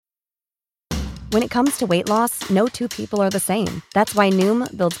When it comes to weight loss, no two people are the same. That's why Noom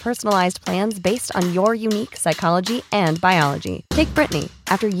builds personalized plans based on your unique psychology and biology. Take Brittany.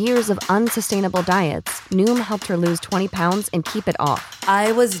 After years of unsustainable diets, Noom helped her lose 20 pounds and keep it off.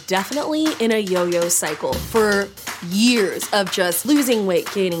 I was definitely in a yo-yo cycle for years of just losing weight,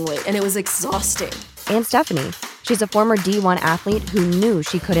 gaining weight, and it was exhausting. And Stephanie. She's a former D1 athlete who knew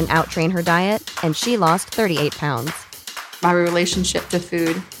she couldn't outtrain her diet, and she lost 38 pounds. My relationship to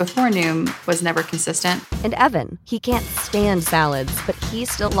food before Noom was never consistent. And Evan, he can't stand salads, but he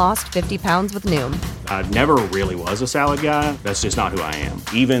still lost 50 pounds with Noom. I never really was a salad guy. That's just not who I am.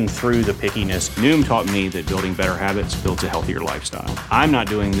 Even through the pickiness, Noom taught me that building better habits builds a healthier lifestyle. I'm not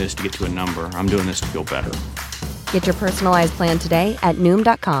doing this to get to a number. I'm doing this to feel better. Get your personalized plan today at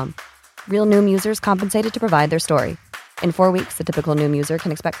Noom.com. Real Noom users compensated to provide their story. In 4 weeks, the typical Noom user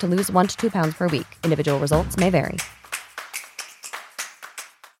can expect to lose 1 to 2 pounds per week. Individual results may vary.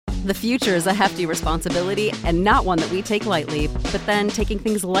 The future is a hefty responsibility and not one that we take lightly. But then taking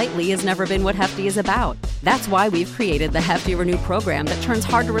things lightly has never been what Hefty is about. That's why we've created the Hefty Renew program that turns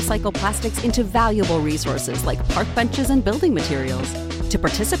hard to recycle plastics into valuable resources like park benches and building materials. To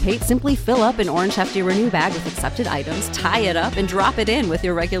participate, simply fill up an orange Hefty Renew bag with accepted items, tie it up, and drop it in with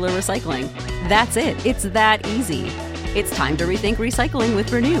your regular recycling. That's it. It's that easy. It's time to rethink recycling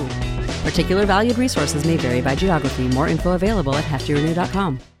with Renew. Particular valued resources may vary by geography. More info available at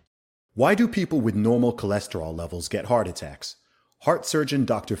heftyrenew.com. Why do people with normal cholesterol levels get heart attacks? Heart surgeon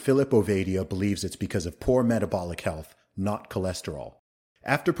Dr. Philip Ovadia believes it's because of poor metabolic health, not cholesterol.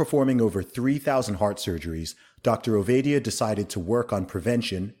 After performing over 3,000 heart surgeries, Dr. Ovadia decided to work on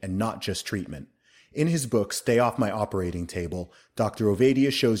prevention and not just treatment. In his book, Stay Off My Operating Table, Dr.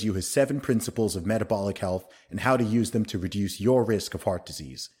 Ovadia shows you his 7 principles of metabolic health and how to use them to reduce your risk of heart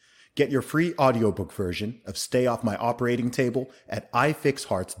disease. Get your free audiobook version of Stay Off My Operating Table at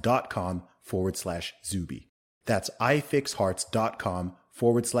ifixhearts.com/Zuby. That's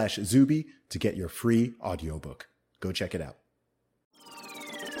ifixhearts.com/Zuby to get your free audiobook. Go check it out.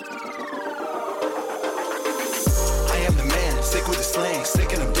 I am the man, sick with the slang,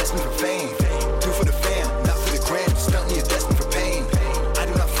 sick and I'm destined for fame. Do for the fam, not for the gram, stunt you're destined for pain. I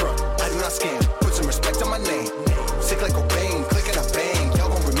do not front, I do not scam, put some respect on my name. Sick like Cobain, click and I bang, y'all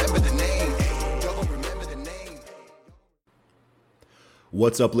won't remember the name. Y'all won't remember the name.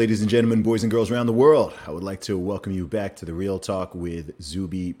 What's up, ladies and gentlemen, boys and girls around the world? I would like to welcome you back to the Real Talk with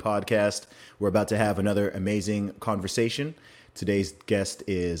Zuby podcast. We're about to have another amazing conversation. Today's guest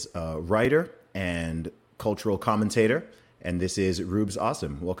is a writer and cultural commentator, and this is Rubes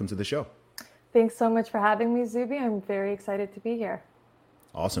Awesome. Welcome to the show. Thanks so much for having me, Zuby. I'm very excited to be here.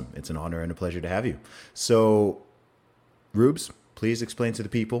 Awesome. It's an honor and a pleasure to have you. So, Rubes, please explain to the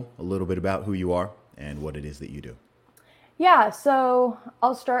people a little bit about who you are and what it is that you do. Yeah, so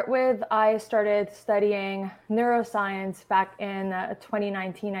I'll start with, I started studying neuroscience back in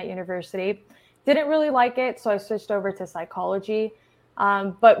 2019 at university. Didn't really like it, so I switched over to psychology.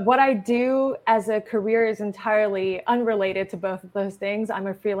 But what I do as a career is entirely unrelated to both of those things. I'm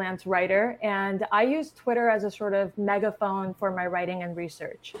a freelance writer, and I use Twitter as a sort of megaphone for my writing and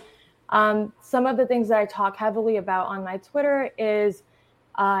research. Some of the things that I talk heavily about on my Twitter is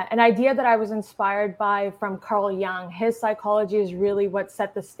an idea that I was inspired by from Carl Jung. His psychology is really what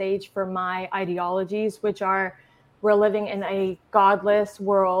set the stage for my ideologies, which are we're living in a godless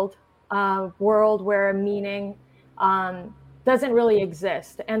world where meaning doesn't really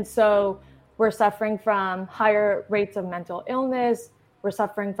exist. And so we're suffering from higher rates of mental illness. We're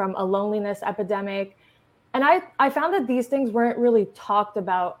suffering from a loneliness epidemic. And I found that these things weren't really talked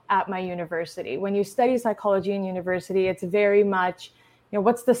about at my university. When you study psychology in university, it's very much,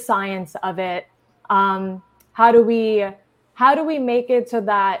 what's the science of it? How do we make it so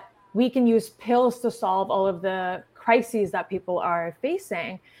that we can use pills to solve all of the crises that people are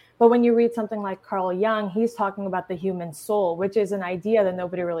facing? But when you read something like Carl Jung, he's talking about the human soul, which is an idea that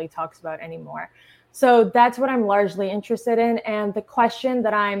nobody really talks about anymore. So that's what I'm largely interested in. And the question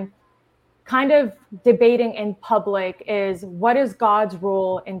that I'm kind of debating in public is, what is God's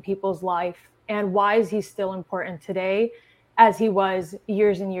role in people's life? And why is he still important today as he was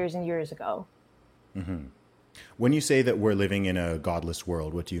years and years and years ago? Mm-hmm. When you say that we're living in a godless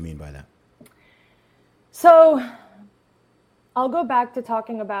world, what do you mean by that? So I'll go back to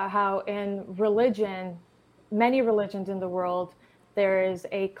talking about how in religion, many religions in the world, there is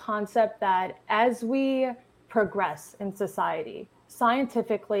a concept that as we progress in society,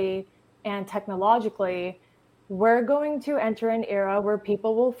 scientifically and technologically, we're going to enter an era where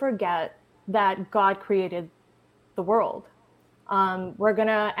people will forget that God created the world. We're going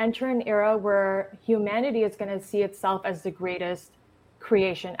to enter an era where humanity is going to see itself as the greatest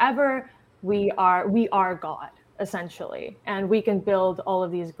creation ever. we are God, essentially, and we can build all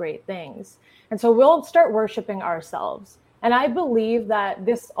of these great things. And so we'll start worshiping ourselves. And I believe that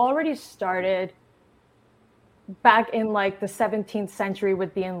this already started back in like the 17th century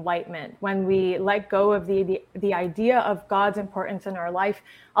with the Enlightenment, when we let go of the idea of God's importance in our life.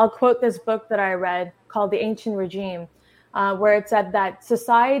 I'll quote this book that I read called The Ancient Regime, where it said that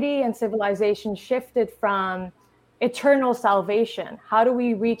society and civilization shifted from eternal salvation. How do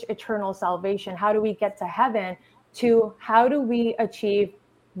we reach eternal salvation? How do we get to heaven? To how do we achieve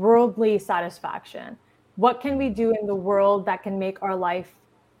worldly satisfaction? What can we do in the world that can make our life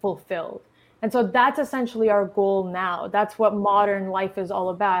fulfilled? And so that's essentially our goal now. That's what modern life is all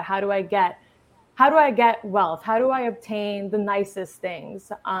about. How do I get wealth? How do I obtain the nicest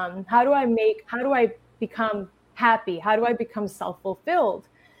things? How do I become happy? How do I become self-fulfilled?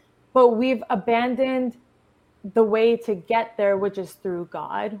 But we've abandoned the way to get there, which is through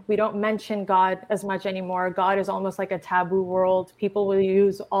God. We don't mention God as much anymore. God is almost like a taboo world. People will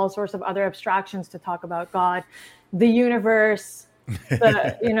use all sorts of other abstractions to talk about God, the universe,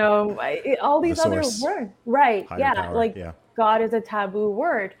 all these other words. Right. Yeah. Power. God is a taboo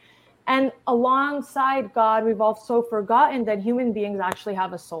word. And alongside God, we've also forgotten that human beings actually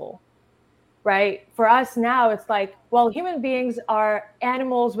have a soul. Right? For us now, it's like, well, human beings are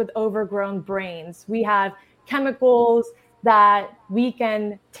animals with overgrown brains. We have chemicals that we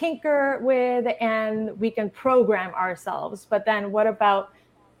can tinker with and we can program ourselves. But then what about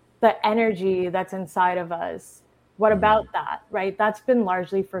the energy that's inside of us? What about that, right? That's been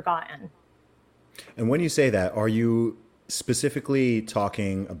largely forgotten. And when you say that, are you specifically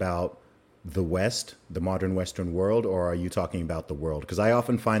talking about the West, the modern Western world, or are you talking about the world? Because I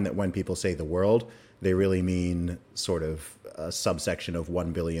often find that when people say the world, they really mean sort of a subsection of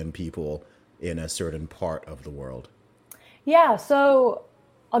 1 billion people in a certain part of the world. Yeah, so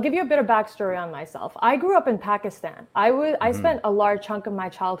I'll give you a bit of backstory on myself. I grew up in Pakistan. I spent a large chunk of my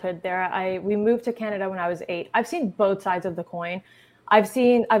childhood there. We moved to Canada when I was 8. I've seen both sides of the coin. I've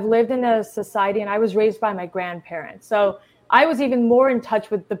lived in a society, and I was raised by my grandparents. So I was even more in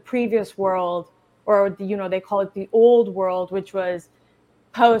touch with the previous world, or they call it the old world, which was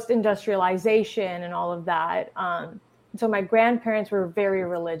post-industrialization and all of that. So my grandparents were very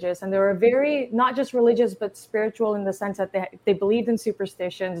religious, and they were very, not just religious, but spiritual in the sense that they believed in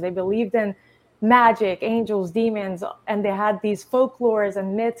superstitions. They believed in magic, angels, demons, and they had these folklores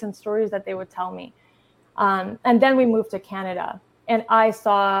and myths and stories that they would tell me. And then we moved to Canada, and I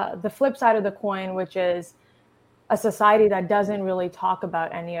saw the flip side of the coin, which is a society that doesn't really talk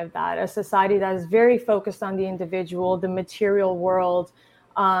about any of that, a society that is very focused on the individual, the material world,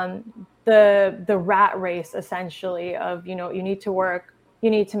 the rat race, essentially, of, you need to work, you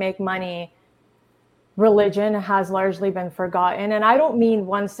need to make money. Religion has largely been forgotten. And I don't mean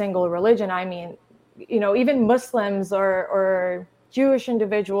one single religion. I mean, even Muslims or Jewish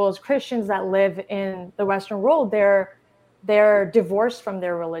individuals, Christians that live in the Western world, they're divorced from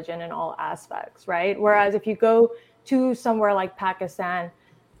their religion in all aspects, right? Whereas if you go to somewhere like Pakistan,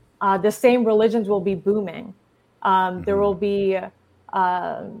 the same religions will be booming. There will be...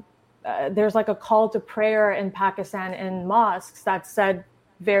 there's like a call to prayer in Pakistan in mosques that's said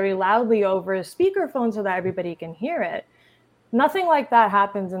very loudly over a speakerphone so that everybody can hear it. Nothing like that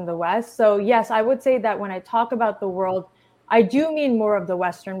happens in the West. So yes, I would say that when I talk about the world, I do mean more of the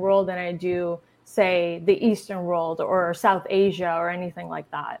Western world than I do, say, the Eastern world or South Asia or anything like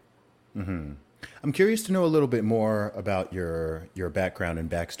that. Mm-hmm. I'm curious to know a little bit more about your background and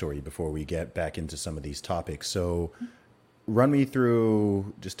backstory before we get back into some of these topics. So run me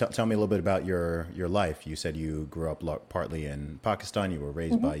through, just tell me a little bit about your life. You said you grew up partly in Pakistan. You were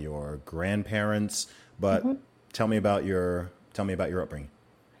raised by your grandparents, but tell me about your upbringing.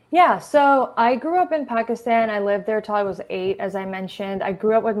 Yeah, so I grew up in Pakistan. I lived there till I was 8, as I mentioned. I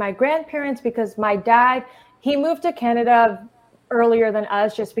grew up with my grandparents because my dad, he moved to Canada earlier than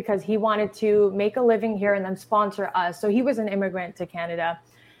us just because he wanted to make a living here and then sponsor us. So he was an immigrant to Canada.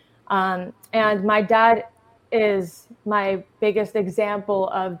 And my dad is my biggest example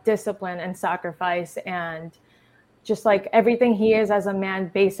of discipline and sacrifice, and just like everything he is as a man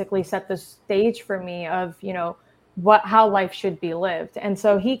basically set the stage for me of, how life should be lived. And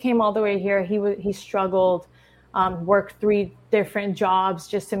so he came all the way here. He struggled, worked 3 different jobs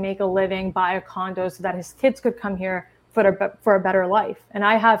just to make a living, buy a condo so that his kids could come here for a better life. And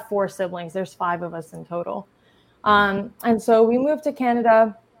I have 4 siblings. There's 5 of us in total. And so we moved to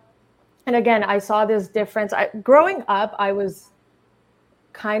Canada. And again, I saw this difference. Growing up, I was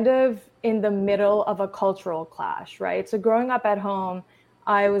kind of in the middle of a cultural clash, right? So growing up at home,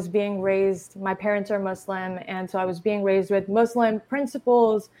 I was being raised, my parents are Muslim, and so I was being raised with Muslim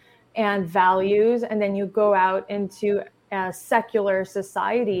principles, and values, and then you go out into a secular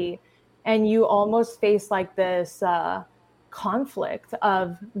society and you almost face like this conflict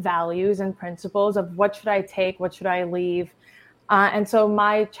of values and principles of what should I take, what should I leave. And so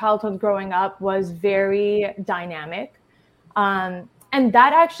my childhood growing up was very dynamic. And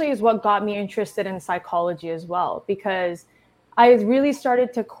that actually is what got me interested in psychology as well, because I really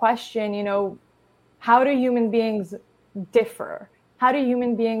started to question, you know, how do human beings differ? How do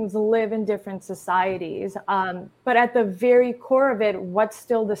human beings live in different societies? But at the very core of it, what's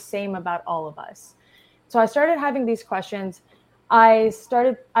still the same about all of us? So I started having these questions. I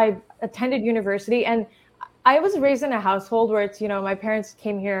attended university, and I was raised in a household where it's, you know, my parents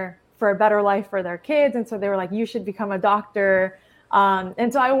came here for a better life for their kids. And so they were like, you should become a doctor.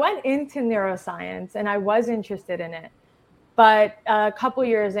 And so I went into neuroscience and I was interested in it. But a couple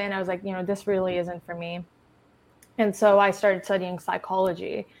years in, I was like, you know, this really isn't for me. And so I started studying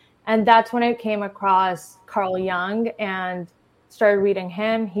psychology. And that's when I came across Carl Jung and started reading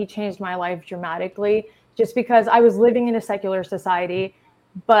him. He changed my life dramatically just because I was living in a secular society.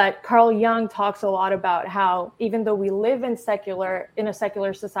 But Carl Jung talks a lot about how even though we live in a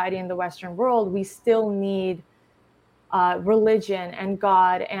secular society in the Western world, we still need religion and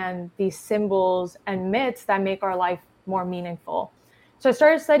God and these symbols and myths that make our life more meaningful. So I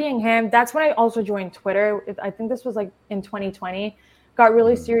started studying him. That's when I also joined Twitter. I think this was like in 2020. Got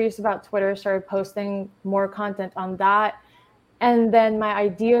really serious about Twitter, started posting more content on that. And then my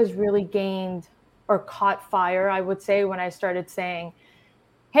ideas really gained or caught fire, I would say, when I started saying,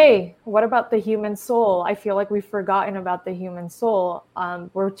 hey, what about the human soul? I feel like we've forgotten about the human soul.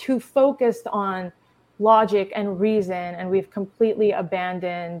 We're too focused on logic and reason, and we've completely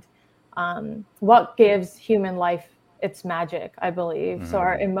abandoned what gives human life its magic, I believe. Mm-hmm. So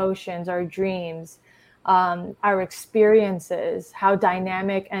our emotions, our dreams, our experiences, how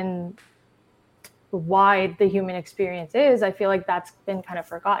dynamic and wide the human experience is, I feel like that's been kind of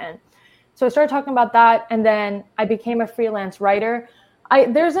forgotten. So I started talking about that, and then I became a freelance writer.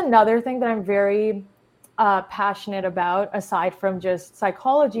 There's another thing that I'm very passionate about, aside from just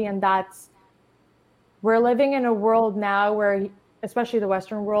psychology, and that's we're living in a world now where, especially the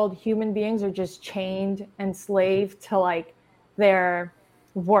Western world, human beings are just chained, enslaved to like their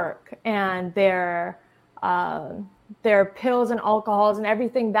work and their pills and alcohols and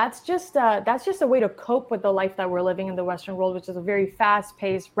everything. That's just a way to cope with the life that we're living in the Western world, which is a very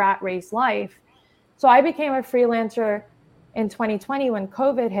fast-paced rat race life. So I became a freelancer in 2020 when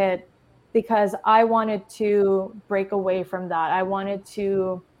COVID hit because I wanted to break away from that. I wanted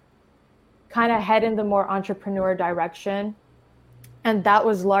to kind of head in the more entrepreneur direction. And that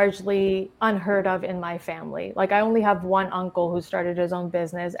was largely unheard of in my family. Like I only have one uncle who started his own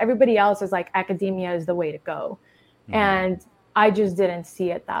business. Everybody else is like academia is the way to go. Mm-hmm. And I just didn't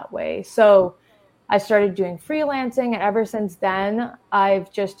see it that way. So I started doing freelancing. And ever since then,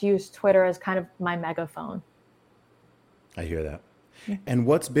 I've just used Twitter as kind of my megaphone. I hear that. Mm-hmm. And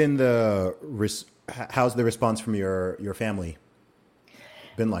what's been how's the response from your family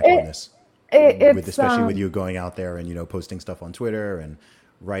been like on this? Especially with you going out there and, you know, posting stuff on Twitter and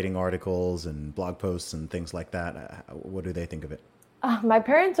writing articles and blog posts and things like that. What do they think of it? My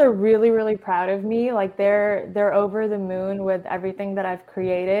parents are really, really proud of me. Like they're over the moon with everything that I've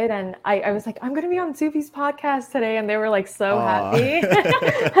created. And I was like, I'm going to be on Sufi's podcast today. And they were like so happy.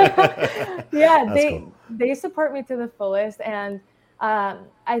 Yeah, they support me to the fullest. And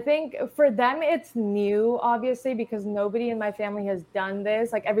I think for them, it's new, obviously, because nobody in my family has done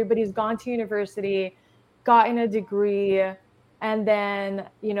this. Like everybody's gone to university, gotten a degree, and then,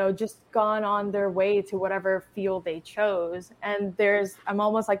 you know, just gone on their way to whatever field they chose. And I'm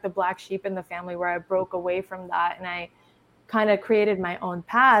almost like the black sheep in the family where I broke away from that and I kind of created my own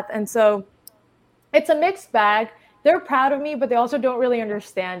path. And so it's a mixed bag. They're proud of me, but they also don't really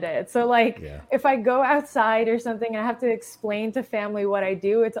understand it. So like if I go outside or something and I have to explain to family what I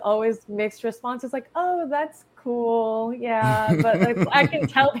do, it's always mixed responses like, oh, that's cool. Yeah. But like, I can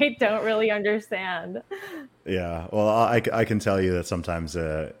tell they don't really understand. Yeah. Well, I can tell you that sometimes,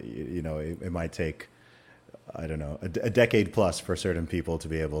 you know, it might take, I don't know, a decade plus for certain people to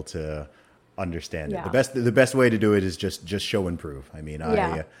be able to understand it. The best way to do it is just show and prove. I mean,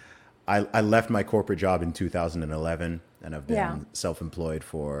 I left my corporate job in 2011 and I've been self-employed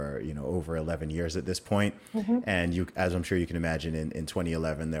for, you know, over 11 years at this point. Mm-hmm. And as I'm sure you can imagine, in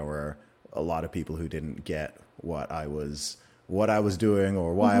 2011, there were a lot of people who didn't get what I was doing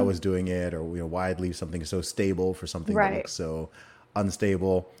or why I was doing it, or, you know, why I'd leave something so stable for something that looks so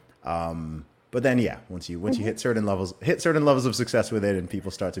unstable. But then, once you hit certain levels of success with it, and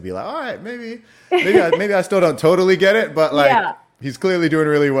people start to be like, all right, maybe I still don't totally get it, but like, He's clearly doing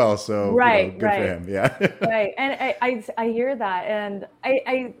really well, so right, good for him. Yeah. Right. And I hear that. And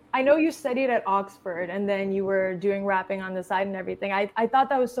I know you studied at Oxford and then you were doing rapping on the side and everything. I thought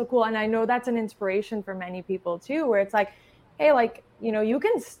that was so cool. And I know that's an inspiration for many people too, where it's like, hey, like, you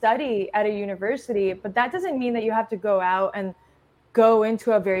can study at a university, but that doesn't mean that you have to go out and go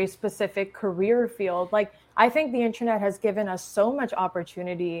into a very specific career field. Like, I think the internet has given us so much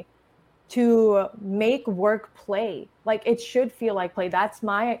opportunity to make work play. Like, it should feel like play. That's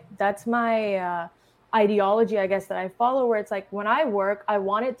my ideology, I guess, that I follow, where it's like, when I work, I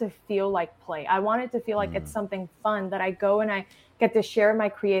want it to feel like play. I want it to feel like it's something fun, that I go and I get to share my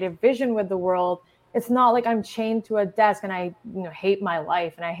creative vision with the world. It's not like I'm chained to a desk and I hate my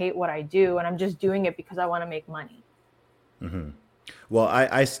life and I hate what I do and I'm just doing it because I want to make money. Mm-hmm. Well,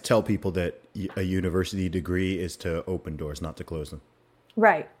 I tell people that a university degree is to open doors, not to close them.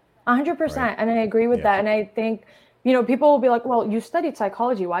 Right. 100%. Right. And I agree with that. And I think, people will be like, well, you studied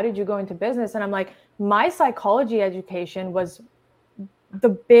psychology. Why did you go into business? And I'm like, my psychology education was the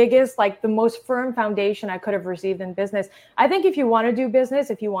biggest, like the most firm foundation I could have received in business. I think if you want to do business,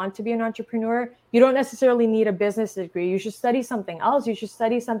 if you want to be an entrepreneur, you don't necessarily need a business degree. You should study something else. You should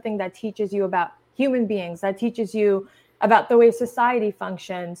study something that teaches you about human beings, that teaches you about the way society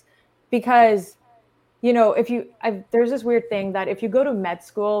functions. Because, there's this weird thing that if you go to med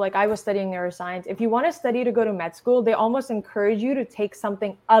school, like I was studying neuroscience, if you want to study to go to med school, they almost encourage you to take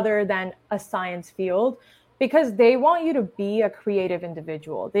something other than a science field, because they want you to be a creative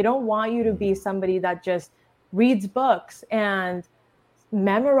individual. They don't want you to be somebody that just reads books and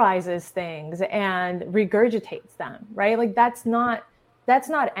memorizes things and regurgitates them, right? Like that's not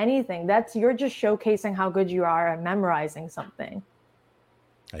anything. You're just showcasing how good you are at memorizing something.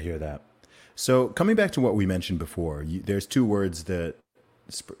 I hear that. So coming back to what we mentioned before, there's two words that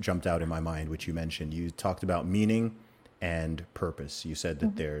jumped out in my mind, which you mentioned. You talked about meaning and purpose. You said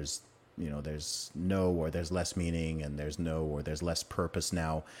that there's no or there's less meaning, and there's no or there's less purpose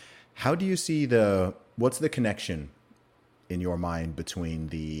now. How do you see what's the connection in your mind between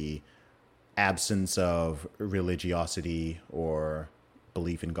the absence of religiosity or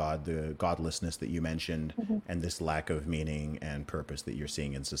belief in God, the godlessness that you mentioned, and this lack of meaning and purpose that you're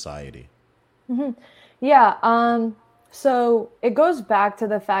seeing in society? Yeah. So it goes back to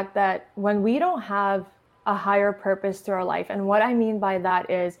the fact that when we don't have a higher purpose to our life, and what I mean by that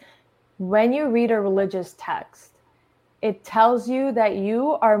is when you read a religious text, it tells you that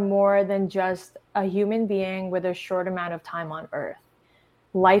you are more than just a human being with a short amount of time on earth.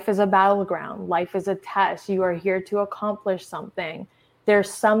 Life is a battleground. Life is a test. You are here to accomplish something.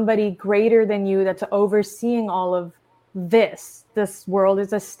 There's somebody greater than you that's overseeing all of this. This world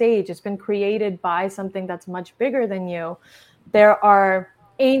is a stage. It's been created by something that's much bigger than you. There are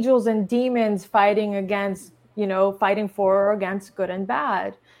angels and demons fighting for or against good and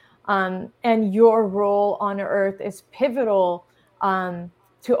bad. And your role on earth is pivotal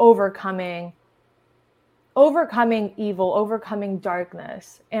to overcoming evil, overcoming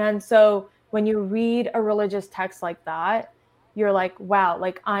darkness. And so when you read a religious text like that, you're like, wow,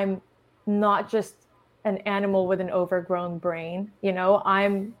 like I'm not just an animal with an overgrown brain.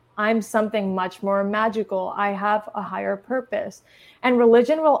 I'm something much more magical. I have a higher purpose. And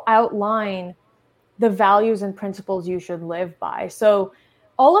religion will outline the values and principles you should live by. So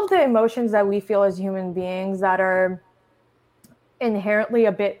all of the emotions that we feel as human beings that are inherently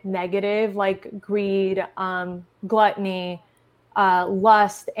a bit negative, like greed, gluttony,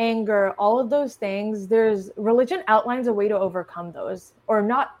 lust, anger, all of those things, religion outlines a way to overcome those, or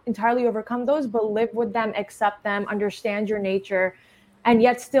not entirely overcome those, but live with them, accept them, understand your nature, and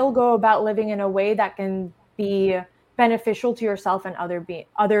yet still go about living in a way that can be beneficial to yourself and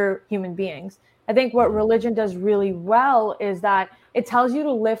other human beings. I think what religion does really well is that it tells you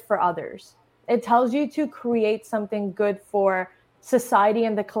to live for others. It tells you to create something good for society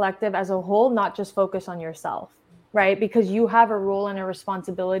and the collective as a whole, not just focus on yourself, right? Because you have a role and a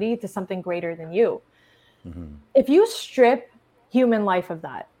responsibility to something greater than you. If you strip human life of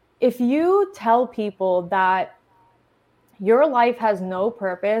that, if you tell people that your life has no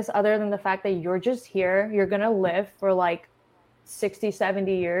purpose other than the fact that you're just here, you're going to live for like 60,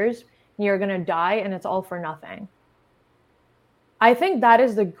 70 years, and you're going to die, and it's all for nothing. I think that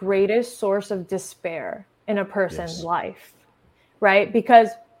is the greatest source of despair in a person's life, right? Because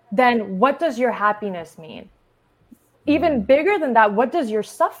then what does your happiness mean? Even bigger than that, what does your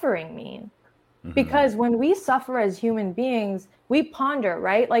suffering mean? Because when we suffer as human beings, we ponder,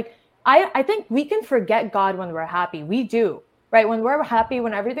 right? Like, I think we can forget God when we're happy. We do, right? When we're happy,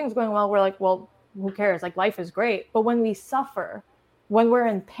 when everything's going well, we're like, well, who cares? Like, life is great. But when we suffer, when we're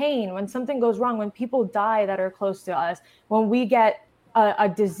in pain, when something goes wrong, when people die that are close to us, when we get a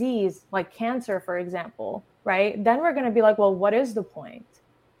disease like cancer, for example, right? Then we're going to be like, well, what is the point,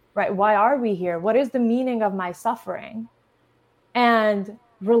 right? Why are we here? What is the meaning of my suffering? And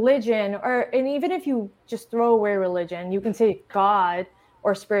religion, and even if you just throw away religion, you can say God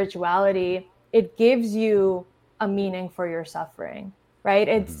or spirituality, it gives you a meaning for your suffering, right?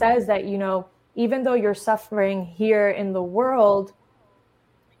 It says that, even though you're suffering here in the world,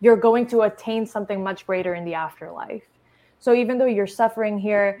 you're going to attain something much greater in the afterlife. So even though you're suffering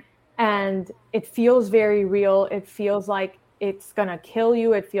here and it feels very real, it feels like it's going to kill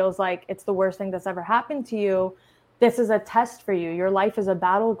you, it feels like it's the worst thing that's ever happened to you, this is a test for you. Your life is a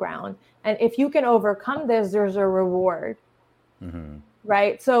battleground. And if you can overcome this, there's a reward,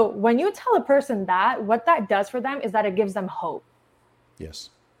 right? So when you tell a person that, what that does for them is that it gives them hope.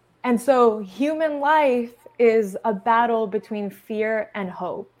 Yes. And so human life is a battle between fear and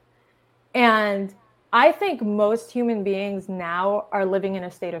hope. And I think most human beings now are living in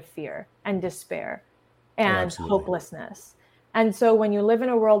a state of fear and despair and hopelessness. And so when you live in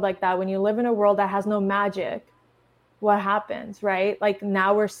a world like that, when you live in a world that has no magic, what happens, right? Like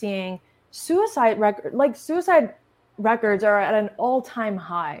now we're seeing suicide records are at an all-time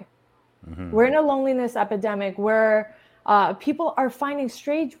high. We're in a loneliness epidemic where people are finding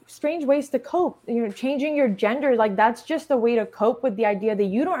strange ways to cope. Changing your gender, like that's just a way to cope with the idea that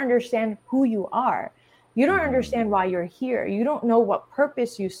you don't understand who you are. You don't understand why you're here. You don't know what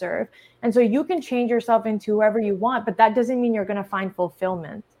purpose you serve. And so you can change yourself into whoever you want, but that doesn't mean you're going to find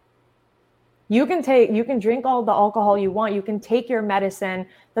fulfillment. You can drink all the alcohol you want. You can take your medicine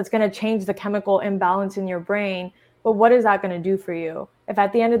that's going to change the chemical imbalance in your brain. But what is that going to do for you? If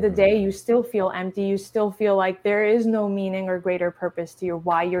at the end of the day, you still feel empty, you still feel like there is no meaning or greater purpose to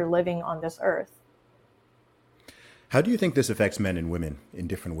why you're living on this earth. How do you think this affects men and women in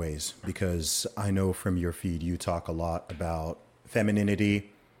different ways? Because I know from your feed, you talk a lot about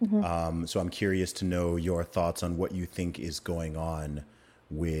femininity. So I'm curious to know your thoughts on what you think is going on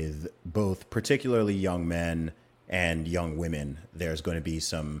with both particularly young men and young women. There's going to be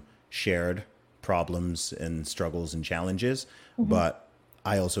some shared problems and struggles and challenges, but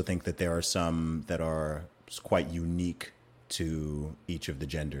I also think that there are some that are quite unique to each of the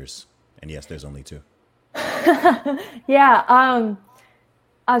genders. And yes, there's only two. Yeah.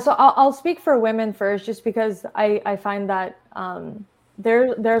 So I'll speak for women first, just because I find that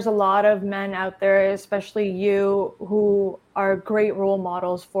there's a lot of men out there, especially you, who are great role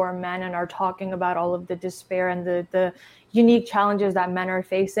models for men and are talking about all of the despair and the unique challenges that men are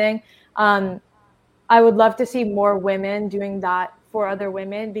facing. I would love to see more women doing that for other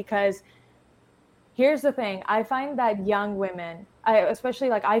women, because here's the thing. I find that young women,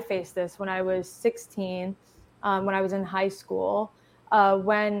 especially I faced this when I was 16, when I was in high school,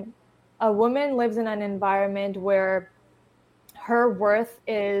 when a woman lives in an environment where her worth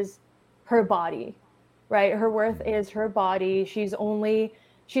is her body, right? Her worth is her body. She's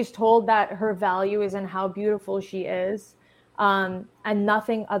told that her value is in how beautiful she is, and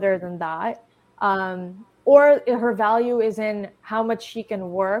nothing other than that. Or her value is in how much she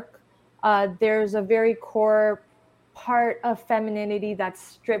can work. There's a very core part of femininity that's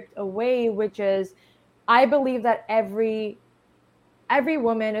stripped away, which is, I believe that every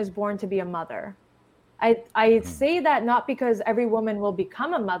woman is born to be a mother. I say that not because every woman will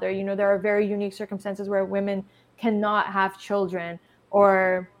become a mother. There are very unique circumstances where women cannot have children,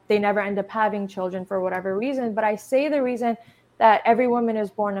 or they never end up having children for whatever reason. But I say the reason that every woman is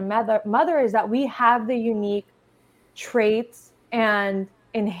born a mother is that we have the unique traits and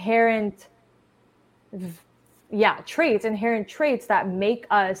inherent traits that make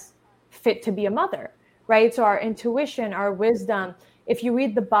us fit to be a mother, right? So our intuition, our wisdom. If you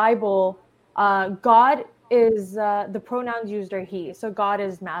read the Bible, God is, the pronouns used are he. So God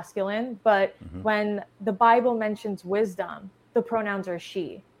is masculine, but when the Bible mentions wisdom, the pronouns are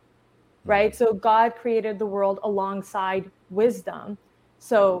she, right? So God created the world alongside wisdom.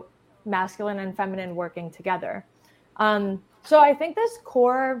 So masculine and feminine working together. So I think this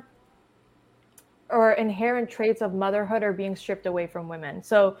core or inherent traits of motherhood are being stripped away from women.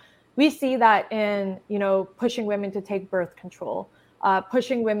 So we see that in, pushing women to take birth control,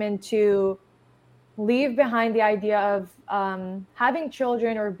 pushing women to leave behind the idea of having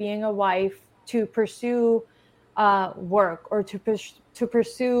children or being a wife to pursue work, or to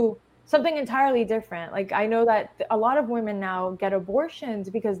pursue something entirely different. I know that a lot of women now get abortions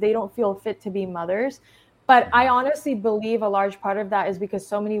because they don't feel fit to be mothers. But I honestly believe a large part of that is because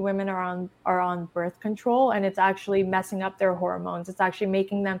so many women are on birth control, and it's actually messing up their hormones. It's actually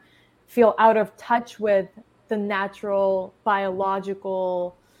making them feel out of touch with the natural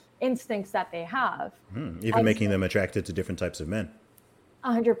biological instincts that they have. Even making them attracted to different types of men.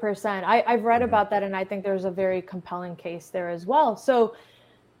 100%. I've read about that, and I think there's a very compelling case there as well. So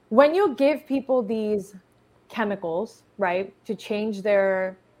when you give people these chemicals, right, to change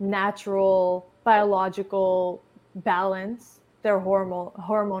their natural biological balance, their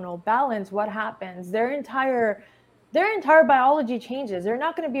hormonal balance, what happens? Their entire biology changes. They're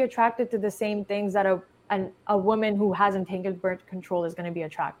not going to be attracted to the same things that a woman who hasn't taken birth control is going to be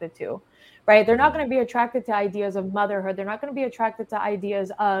attracted to, right? They're not going to be attracted to ideas of motherhood. They're not going to be attracted to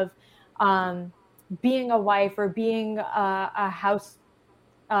ideas of being a wife or being a house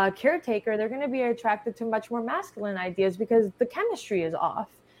caretaker. They're going to be attracted to much more masculine ideas because the chemistry is off,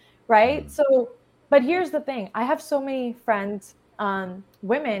 right? So, but here's the thing. I have so many friends,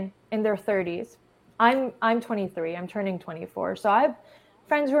 women in their 30s. I'm 23. I'm turning 24. So I have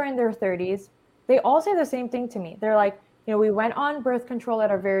friends who are in their 30s. They all say the same thing to me. They're like, we went on birth control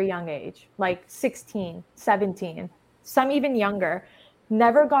at a very young age, like 16, 17, some even younger,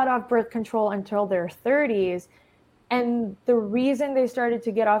 never got off birth control until their 30s. And the reason they started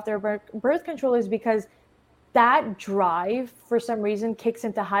to get off their birth control is because that drive, for some reason, kicks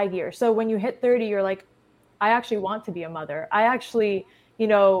into high gear. So when you hit 30, you're like, I actually want to be a mother. I actually,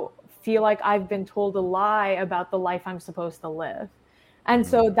 feel like I've been told a lie about the life I'm supposed to live. And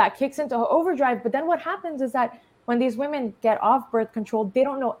so that kicks into overdrive. But then what happens is that when these women get off birth control, they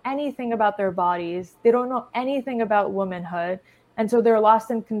don't know anything about their bodies. They don't know anything about womanhood. And so they're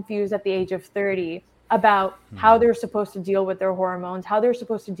lost and confused at the age of 30 about how they're supposed to deal with their hormones, how they're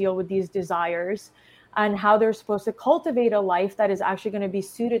supposed to deal with these desires, and how they're supposed to cultivate a life that is actually going to be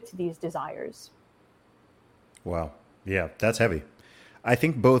suited to these desires. Wow. Yeah, that's heavy. I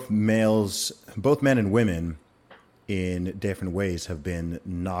think both men and women in different ways have been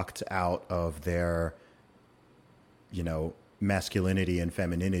knocked out of their, masculinity and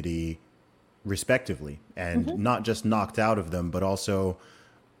femininity respectively. And not just knocked out of them, but also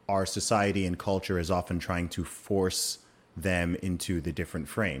our society and culture is often trying to force them into the different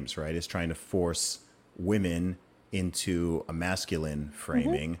frames, right? It's trying to force women into a masculine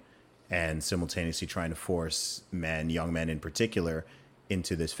framing and simultaneously trying to force men, young men in particular,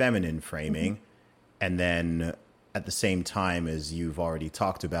 into this feminine framing. And then at the same time, as you've already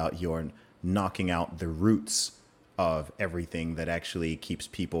talked about, you're knocking out the roots of everything that actually keeps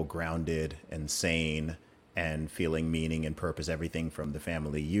people grounded and sane and feeling meaning and purpose, everything from the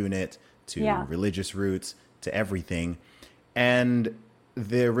family unit to religious roots to everything. And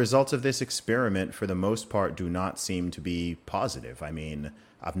the results of this experiment, for the most part, do not seem to be positive. I mean,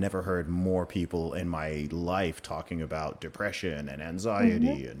 I've never heard more people in my life talking about depression and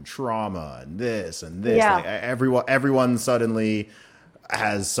anxiety and trauma and this and this. Yeah. Like everyone suddenly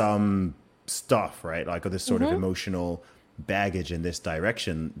has some stuff, right? Like this sort of emotional baggage in this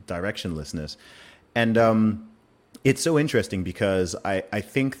directionlessness. And it's so interesting because I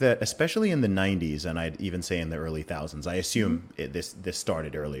think that especially in the 90s, and I'd even say in the early thousands, I assume this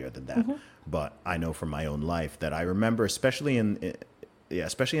started earlier than that, but I know from my own life that I remember, especially in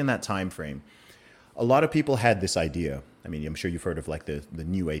that time frame, a lot of people had this idea. I mean, I'm sure you've heard of like the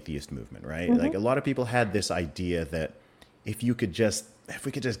new atheist movement, right? Like a lot of people had this idea that if we could just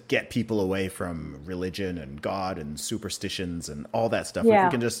get people away from religion and God and superstitions and all that stuff, if we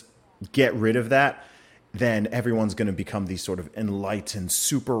can just get rid of that, then everyone's going to become these sort of enlightened,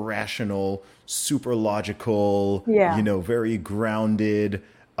 super rational, super logical, very grounded,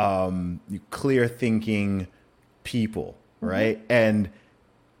 clear thinking people, right? And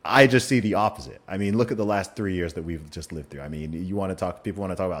I just see the opposite. I mean, look at the last 3 years that we've just lived through. I mean, people want to talk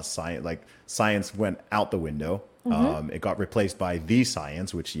about science, like science went out the window. It got replaced by the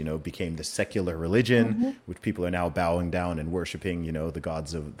science, which, became the secular religion, which people are now bowing down and worshiping, the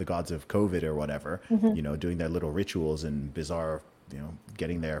gods of COVID or whatever, doing their little rituals and bizarre,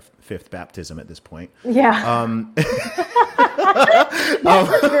 getting their fifth baptism at this point. Yeah.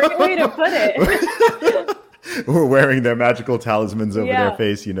 That's a great way to put it. Who are wearing their magical talismans over their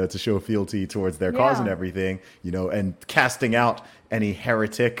face, to show fealty towards their cause and everything, and casting out any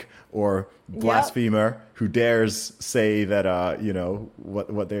heretic or blasphemer who dares say that,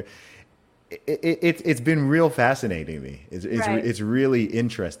 what they're. It's been real fascinating to me. It's really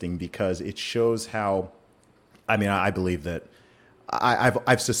interesting because it shows how. I mean, I believe that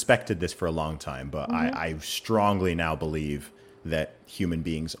I've suspected this for a long time, but I strongly now believe that human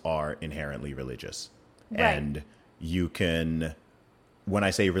beings are inherently religious. Right. And you can, when I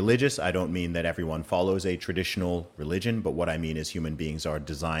say religious, I don't mean that everyone follows a traditional religion, but what I mean is human beings are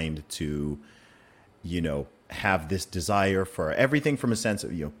designed to, have this desire for everything from a sense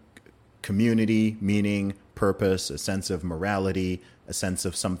of, community, meaning, purpose, a sense of morality, a sense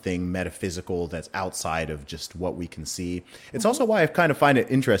of something metaphysical that's outside of just what we can see. It's also why I kind of find it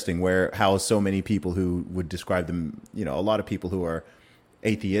interesting how so many people who would describe them, a lot of people who are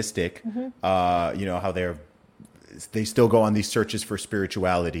atheistic, how they still go on these searches for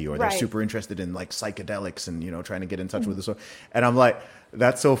spirituality, or they're super interested in like psychedelics and, trying to get in touch with the soul. And I'm like,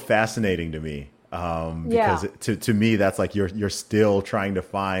 that's so fascinating to me. Because to me, that's like, you're still trying to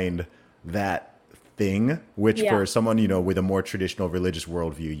find that thing, which for someone, with a more traditional religious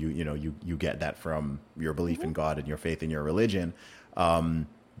worldview, you get that from your belief in God and your faith in your religion.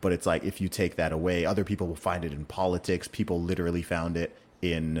 But it's like, if you take that away, other people will find it in politics. People literally found it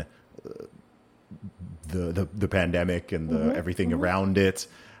in the pandemic and everything around it.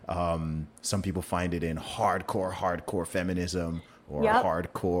 Some people find it in hardcore feminism, or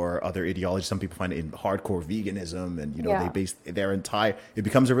hardcore other ideologies. Some people find it in hardcore veganism, and they base their entire, it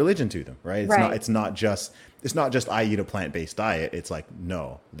becomes a religion to them, right? It's not just I eat a plant-based diet. It's like,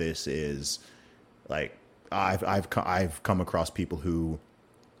 no, this is like, I've come across people who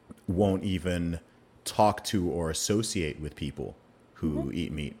won't even talk to or associate with people who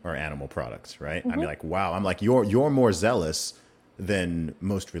eat meat or animal products, right? I mean, like, wow, I'm like, you're more zealous than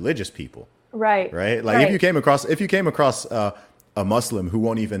most religious people, right? Like, if you came across a Muslim who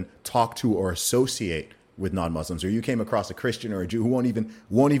won't even talk to or associate with non-Muslims, or you came across a Christian or a Jew who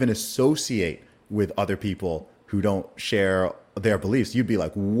won't even associate with other people who don't share their beliefs, you'd be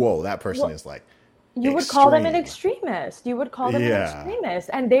like, whoa, that person is like, you would call them an extremist. You would call them an extremist,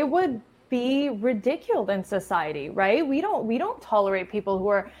 and they would be ridiculed in society, right? We don't tolerate people who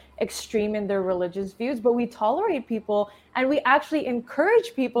are extreme in their religious views, but we tolerate people, and we actually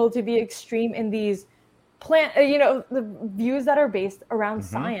encourage people to be extreme in these the views that are based around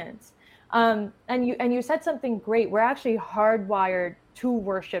science. And you said something great. We're actually hardwired to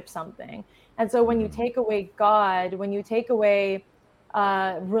worship something. And so when you take away God, when you take away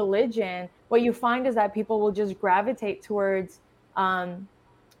religion, what you find is that people will just gravitate towards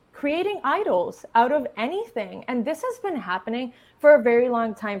creating idols out of anything. And this has been happening for a very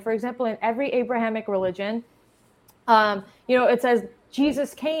long time. For example, in every Abrahamic religion, it says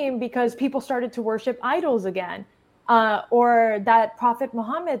Jesus came because people started to worship idols again, or that Prophet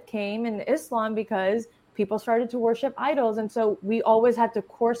Muhammad came in Islam because people started to worship idols. And so we always had to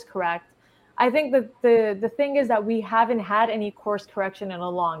course correct. I think that the thing is that we haven't had any course correction in a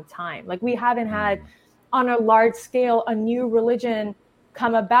long time. Like, we haven't had on a large scale a new religion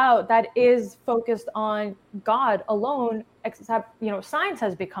come about that is focused on God alone, except, science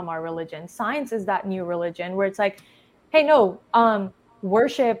has become our religion. Science is that new religion where it's like, hey, no,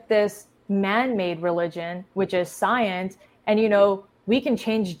 worship this man-made religion, which is science. And, we can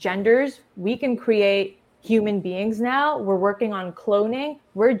change genders. We can create human beings now. We're working on cloning.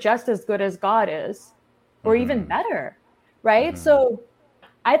 We're just as good as God is, or even better, right? So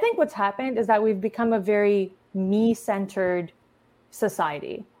I think what's happened is that we've become a very me-centered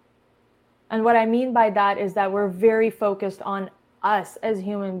society. And what I mean by that is that we're very focused on us as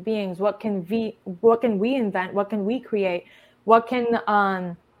human beings. What can we invent? What can we create? How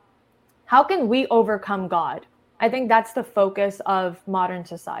can we overcome God? I think that's the focus of modern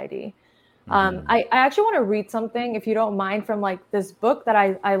society. I actually want to read something, if you don't mind, from like this book that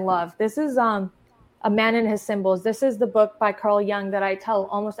I love. This is A Man and His Symbols. This is the book by Carl Jung that I tell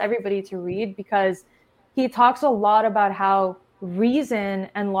almost everybody to read, because he talks a lot about how reason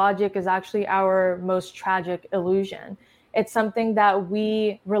and logic is actually our most tragic illusion. It's something that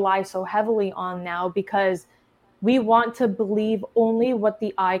we rely so heavily on now because we want to believe only what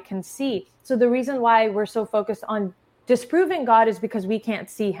the eye can see. So the reason why we're so focused on disproving God is because we can't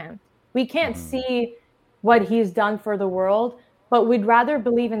see him. We can't see what he's done for the world, but we'd rather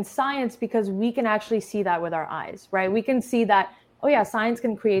believe in science because we can actually see that with our eyes, right? We can see that, oh yeah, science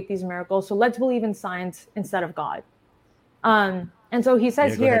can create these miracles. So let's believe in science instead of God. And so he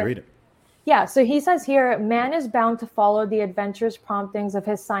says go ahead, read it. Yeah, so he says here, man is bound to follow the adventurous promptings of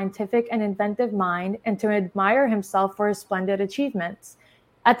his scientific and inventive mind and to admire himself for his splendid achievements.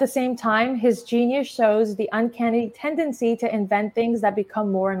 At the same time, his genius shows the uncanny tendency to invent things that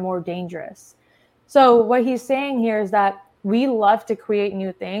become more and more dangerous. So what he's saying here is that we love to create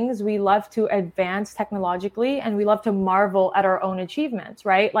new things. We love to advance technologically, and we love to marvel at our own achievements,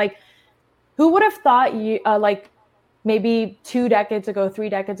 right? Like, who would have thought maybe 2 decades ago, 3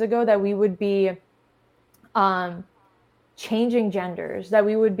 decades ago, that we would be changing genders, that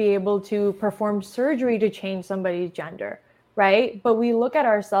we would be able to perform surgery to change somebody's gender, right? But we look at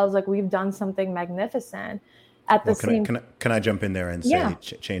ourselves like we've done something magnificent. At the same, can I jump in there and say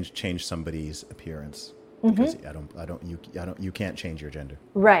change somebody's appearance? because you can't change your gender.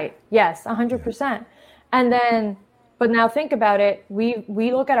 Right. Yes, 100%. And then, but now think about it. We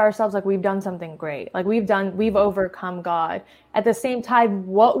look at ourselves like we've done something great. Like we've overcome God. At the same time,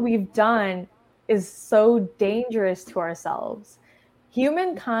 what we've done is so dangerous to ourselves.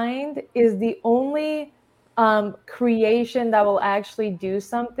 Humankind is the only creation that will actually do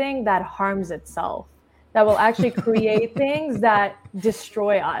something that harms itself, that will actually create things that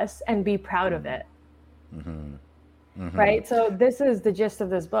destroy us and be proud of it. Right? So this is the gist of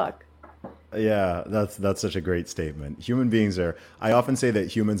this book. Yeah, that's such a great statement. Human beings I often say that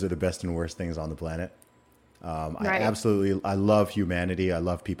humans are the best and worst things on the planet. I love humanity. I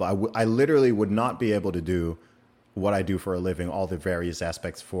love people. I literally would not be able to do what I do for a living, all the various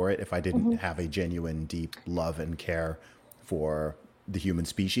aspects for it, if I didn't have a genuine, deep love and care for the human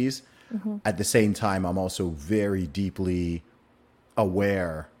species. At the same time, I'm also very deeply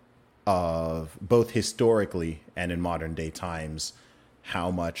aware of, both historically and in modern day times, how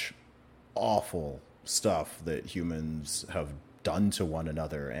much awful stuff that humans have done to one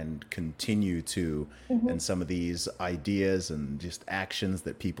another and continue to, and some of these ideas and just actions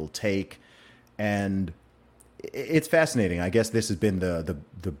that people take. And it's fascinating. I guess this has been the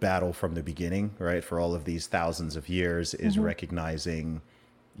battle from the beginning, right? For all of these thousands of years, is recognizing,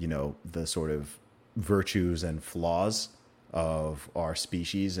 the sort of virtues and flaws of our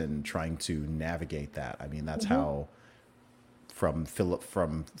species and trying to navigate that. I mean, that's how, from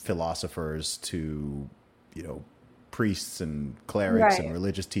philosophers to, priests and clerics and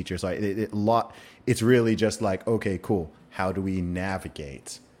religious teachers, it's really just like, okay, cool. How do we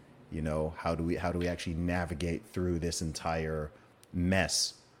navigate? How do we actually navigate through this entire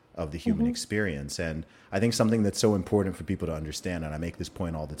mess of the human experience? And I think something that's so important for people to understand, and I make this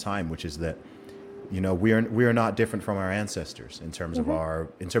point all the time, which is that, we are not different from our ancestors in terms of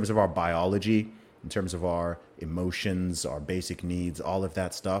our biology, in terms of our emotions, our basic needs, all of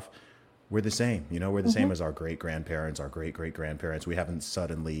that stuff. We're the same. We're the same as our great-grandparents, our great-great-grandparents. We haven't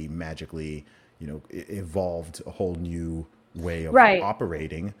suddenly magically, evolved a whole new way of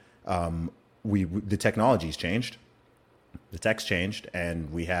operating. The technology's changed, the tech's changed,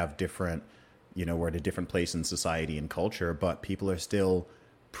 and we have different, we're at a different place in society and culture, but people are still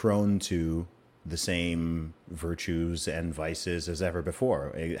prone to the same virtues and vices as ever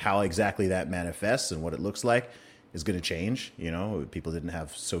before. How exactly that manifests and what it looks like is going to change. People didn't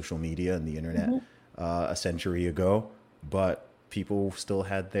have social media and the internet a century ago, but people still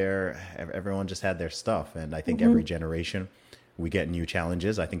had everyone just had their stuff. And I think every generation we get new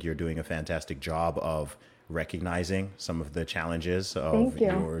challenges. I think you're doing a fantastic job of recognizing some of the challenges of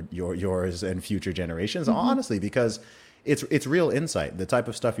yours and future generations, honestly, because it's real insight. The type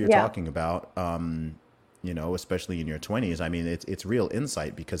of stuff you're talking about, especially in your 20s, I mean, it's real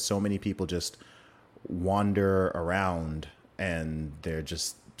insight, because so many people just wander around and they're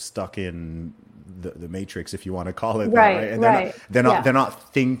just stuck in the matrix, if you want to call it that, right? And they're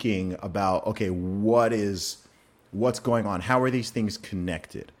not thinking about, okay, what's going on? How are these things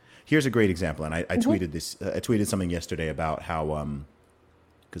connected? Here's a great example. And I tweeted this, I tweeted something yesterday about how,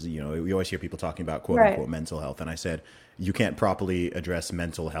 because, we always hear people talking about quote unquote mental health. And I said, you can't properly address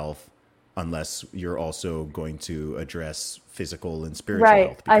mental health unless you're also going to address physical and spiritual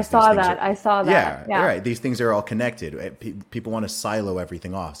health. I saw that. Yeah. Right. These things are all connected. People want to silo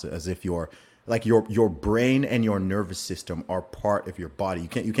everything off as if your brain and your nervous system are part of your body.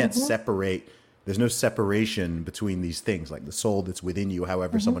 You can't separate. There's no separation between these things, like the soul that's within you,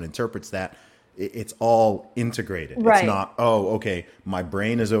 however someone interprets that. It's all integrated. It's not, okay, my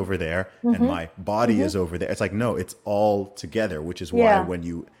brain is over there and my body is over there. It's like, no, it's all together, which is why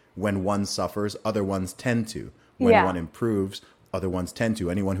when one suffers, other ones tend to. When one improves, other ones tend to.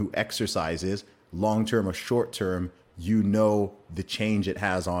 Anyone who exercises, long-term or short-term, the change it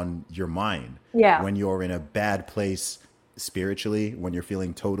has on your mind. Yeah. When you're in a bad place spiritually, when you're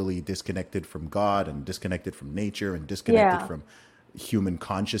feeling totally disconnected from God and disconnected from nature and disconnected from human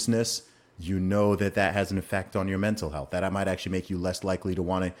consciousness, that has an effect on your mental health. That might actually make you less likely to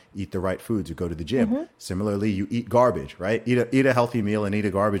want to eat the right foods or go to the gym. Similarly, you eat garbage, right? Eat a healthy meal and eat a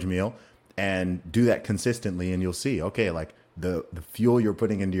garbage meal, and do that consistently, and you'll see, okay, like the fuel you're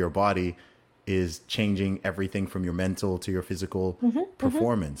putting into your body is changing everything from your mental to your physical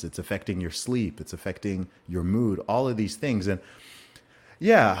performance. It's affecting your sleep. It's affecting your mood, all of these things. And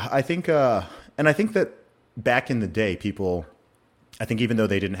I think that back in the day, people, I think even though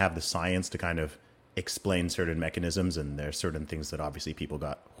they didn't have the science to kind of explain certain mechanisms, and there's certain things that obviously people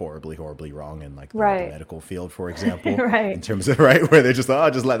got horribly wrong in, like the medical field, for example, in terms of where they're just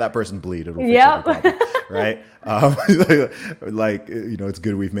just let that person bleed, it'll fix every problem, right? It's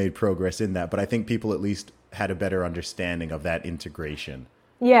good we've made progress in that, but I think people at least had a better understanding of that integration.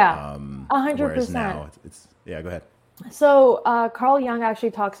 100%. Whereas now it's go ahead. So Carl Jung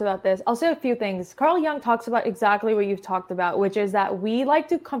actually talks about this. I'll say a few things. Carl Jung talks about exactly what you've talked about, which is that we like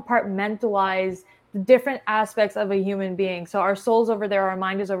to compartmentalize the different aspects of a human being. So our soul's over there, our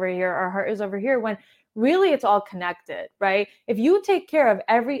mind is over here, our heart is over here, when really it's all connected, right? If you take care of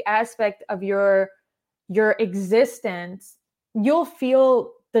every aspect of your existence, you'll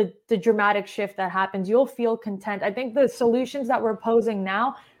feel the dramatic shift that happens. You'll feel content. I think the solutions that we're posing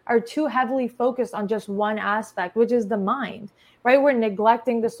now are too heavily focused on just one aspect, which is the mind, right? We're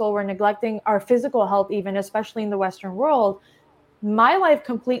neglecting the soul. We're neglecting our physical health, even, especially in the Western world. My life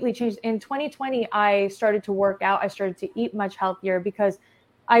completely changed. In 2020, I started to work out. I started to eat much healthier because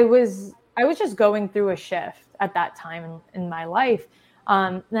I was just going through a shift at that time in my life.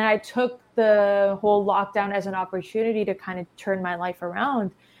 And I took the whole lockdown as an opportunity to kind of turn my life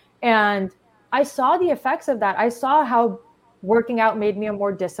around. And I saw the effects of that. I saw how working out made me a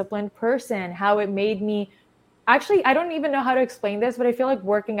more disciplined person, how it made me, actually, I don't even know how to explain this, but I feel like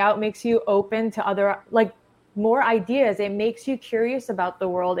working out makes you open to other, like, more ideas. It makes you curious about the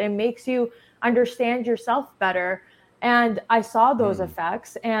world. It makes you understand yourself better. And I saw those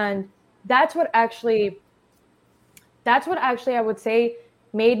effects. And that's what actually I would say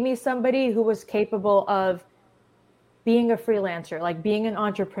made me somebody who was capable of being a freelancer, like being an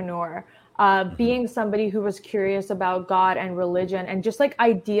entrepreneur, being somebody who was curious about God and religion, and just like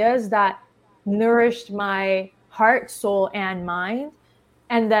ideas that nourished my heart, soul, and mind.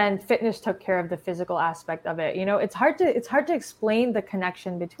 And then fitness took care of the physical aspect of it. You know, it's hard to explain the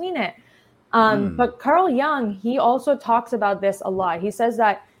connection between it. But Carl Jung, he also talks about this a lot. He says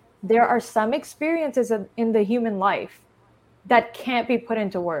that there are some experiences in the human life that can't be put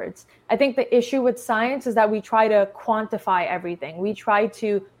into words. I think the issue with science is that we try to quantify everything. We try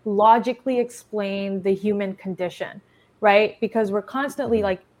to logically explain the human condition, right? Because we're constantly,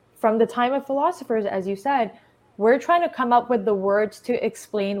 like, from the time of philosophers, as you said, we're trying to come up with the words to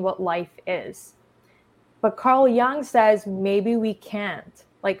explain what life is. But Carl Jung says maybe we can't.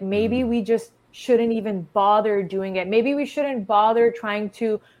 Like, maybe we just shouldn't even bother doing it. Maybe we shouldn't bother trying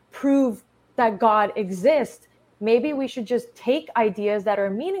to prove that God exists. Maybe we should just take ideas that are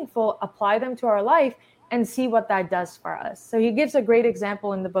meaningful, apply them to our life, and see what that does for us. So he gives a great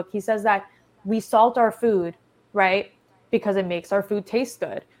example in the book. He says that we salt our food, right? Because it makes our food taste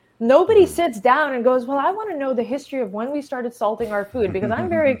good. Nobody sits down and goes, well, I want to know the history of when we started salting our food, because I'm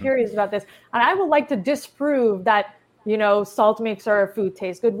very curious about this. And I would like to disprove that, you know, salt makes our food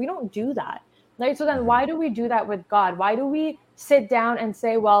taste good. We don't do that, right? So then why do we do that with God? Why do we sit down and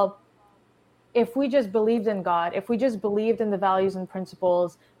say, well, if we just believed in God, if we just believed in the values and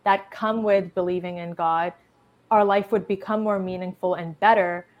principles that come with believing in God, our life would become more meaningful and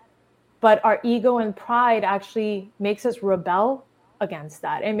better. But our ego and pride actually makes us rebel against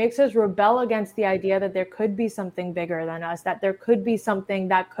that. It makes us rebel against the idea that there could be something bigger than us, that there could be something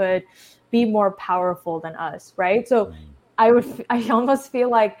that could be more powerful than us, right? So I almost feel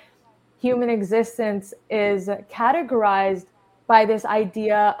like human existence is categorized by this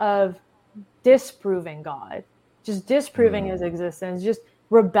idea of disproving God, just disproving his existence, just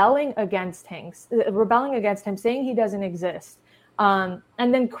rebelling against him, saying he doesn't exist, and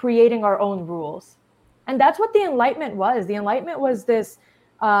then creating our own rules. And that's what the Enlightenment was. The Enlightenment was this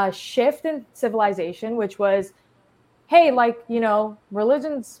shift in civilization, which was, hey, like, you know,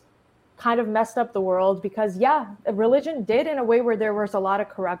 religion's kind of messed up the world, because, yeah, religion did, in a way where there was a lot of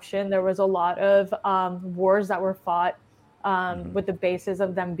corruption. There was a lot of wars that were fought with the basis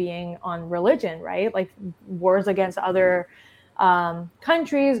of them being on religion, right? Like wars against other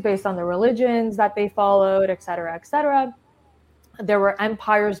countries based on the religions that they followed, et cetera, et cetera. There were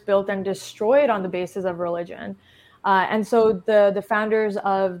empires built and destroyed on the basis of religion. And so the founders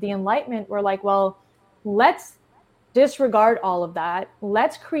of the Enlightenment were like, well, let's disregard all of that.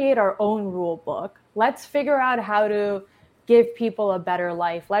 Let's create our own rule book. Let's figure out how to give people a better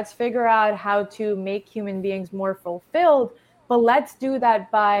life. Let's figure out how to make human beings more fulfilled, but let's do that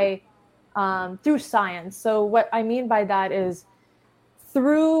by through science. So what I mean by that is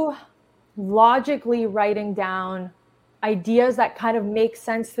through logically writing down ideas that kind of make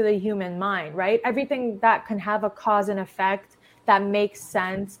sense to the human mind, right? Everything that can have a cause and effect that makes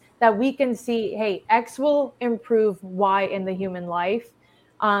sense, that we can see, hey, X will improve Y in the human life.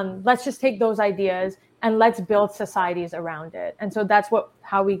 Let's just take those ideas and let's build societies around it. And so that's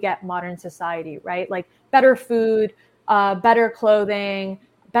how we get modern society, right? Like better food, better clothing,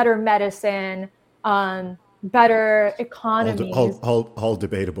 better medicine, better economies. All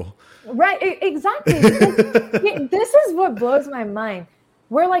debatable. Right, exactly. This is what blows my mind.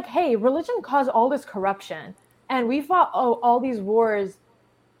 We're like, hey, religion caused all this corruption, and we fought all these wars.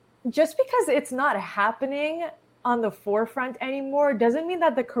 Just because it's not happening on the forefront anymore doesn't mean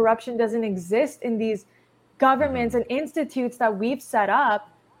that the corruption doesn't exist in these governments and institutes that we've set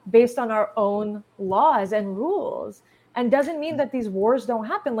up based on our own laws and rules. And doesn't mean that these wars don't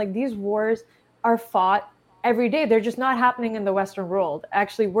happen. Like, these wars are fought every day. They're just not happening in the Western world.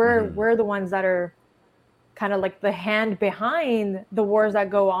 Actually, we're the ones that are kind of like the hand behind the wars that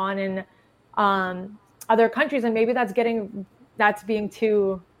go on in other countries. And maybe that's being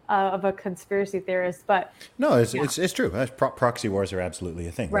too of a conspiracy theorist, but no, it's true. Proxy wars are absolutely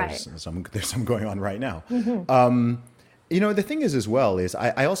a thing. Right. There's some going on right now. The thing is, as well, is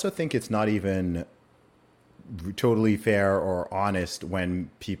I also think it's not even totally fair or honest when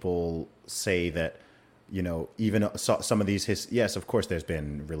people say that, even some of these yes, of course there's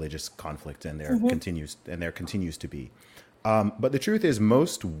been religious conflict, and there continues to be. But the truth is,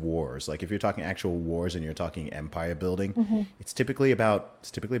 most wars, like if you're talking actual wars and you're talking empire building, it's typically about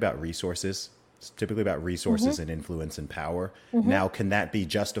resources. It's typically about resources and influence and power. Now, can that be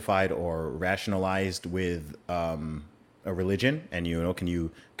justified or rationalized with a religion? And can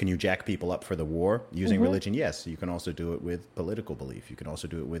you jack people up for the war using religion? Yes. You can also do it with political belief. You can also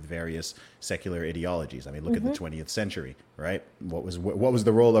do it with various secular ideologies. I mean, look at the 20th century, right? What was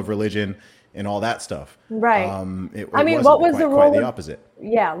the role of religion in all that stuff? Right. What was the role? Quite the opposite.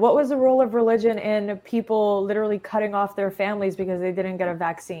 Yeah. What was the role of religion in people literally cutting off their families because they didn't get a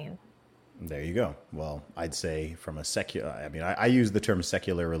vaccine? There you go. Well, I'd say from a secular, I use the term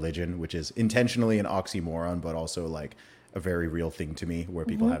secular religion, which is intentionally an oxymoron, but also like a very real thing to me, where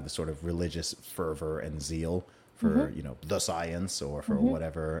people have this sort of religious fervor and zeal for, the science or for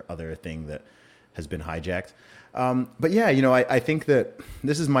whatever other thing that has been hijacked. But yeah, I think that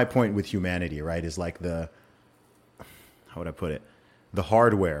this is my point with humanity, right? Is like how would I put it? The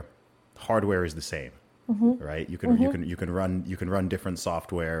hardware is the same. Right, you can run different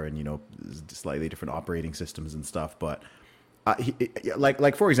software and slightly different operating systems and stuff. But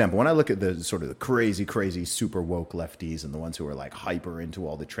like for example, when I look at the sort of the crazy super woke lefties and the ones who are like hyper into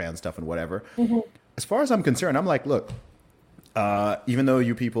all the trans stuff and whatever, as far as I'm concerned, I'm like, look, even though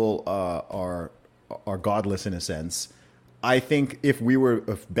you people are godless in a sense, I think if we were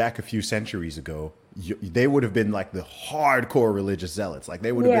back a few centuries ago, they would have been like the hardcore religious zealots. Like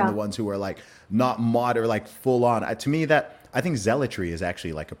they would have been the ones who were like not moderate, like full on. To me, I think zealotry is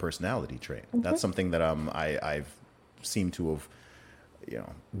actually like a personality trait. That's something that I've seemed to have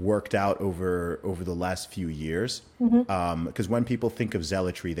worked out over the last few years. Because when people think of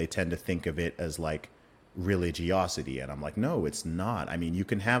zealotry, they tend to think of it as like religiosity, and I'm like, no, it's not. I mean, you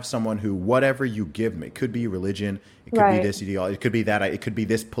can have someone who, whatever you give them, it could be religion, it could be this ideology, it could be that, it could be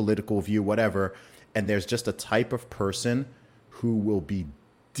this political view, whatever. And there's just a type of person who will be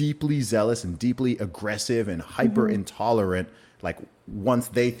deeply zealous and deeply aggressive and hyper intolerant. Like once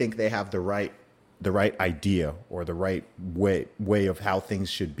they think they have the right idea or the right way of how things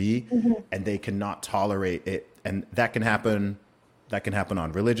should be, and they cannot tolerate it. And that can happen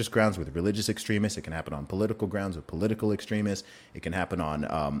on religious grounds with religious extremists. It can happen on political grounds with political extremists. It can happen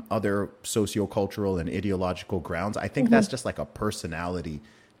on other sociocultural and ideological grounds. I think that's just like a personality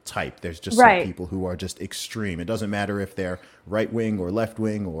type. There's just some people who are just extreme. It doesn't matter if they're right wing or left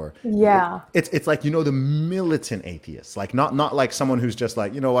wing or it's like, the militant atheists, like not like someone who's just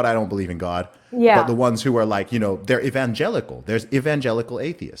like, what, I don't believe in God. But the ones who are like, they're evangelical. There's evangelical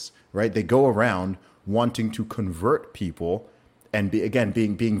atheists, right? They go around wanting to convert people and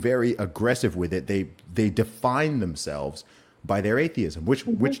being very aggressive with it. They define themselves by their atheism,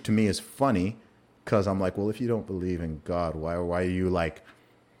 which to me is funny, because I'm like, well, if you don't believe in God, why are you like,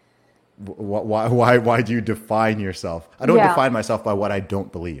 why do you define yourself? I don't define myself by what I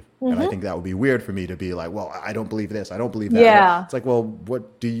don't believe. And I think that would be weird for me to be like, well, I don't believe this, I don't believe that. It's like, well,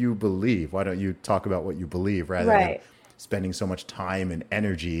 what do you believe? Why don't you talk about what you believe rather than spending so much time and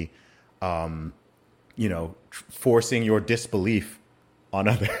energy forcing your disbelief on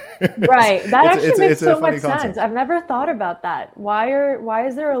others. Right. That actually makes so much concept. sense. I've never thought about that. Why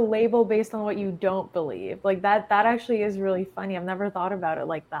is there a label based on what you don't believe? Like that actually is really funny. I've never thought about it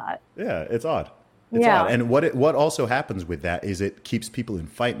like that. Yeah, it's odd. It's odd. And what also happens with that is it keeps people in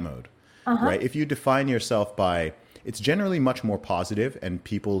fight mode. Right? If you define yourself by, it's generally much more positive, and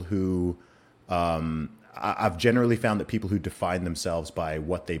people who I've generally found that people who define themselves by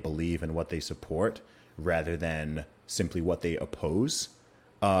what they believe and what they support rather than simply what they oppose,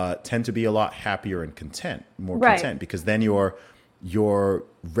 tend to be a lot happier and more content, because then you're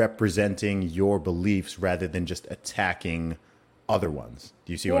representing your beliefs rather than just attacking other ones.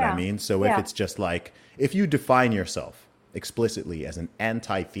 Do you see what I mean? So if it's just like, if you define yourself explicitly as an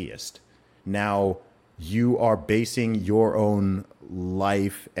anti-theist, now you are basing your own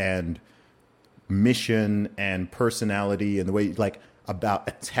life and mission and personality and the way, like, about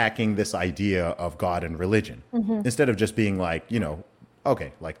attacking this idea of God and religion, instead of just being like, you know,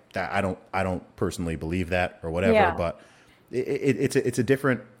 okay, like that, I don't personally believe that or whatever, but it's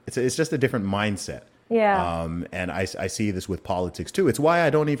just a different mindset. Yeah. And I see this with politics too. It's why I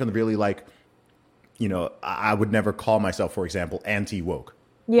don't even really like, you know, I would never call myself, for example, anti-woke.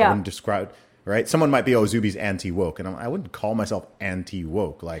 Yeah. I wouldn't describe, right? Someone might be, oh, Zuby's anti-woke. And I wouldn't call myself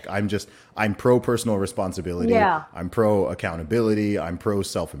anti-woke. Like, I'm pro personal responsibility. Yeah. I'm pro accountability. I'm pro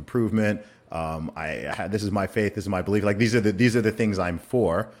self-improvement. This is my faith. This is my belief. Like, these are the things I'm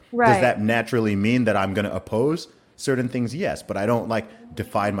for. Right. Does that naturally mean that I'm going to oppose certain things? Yes, but I don't like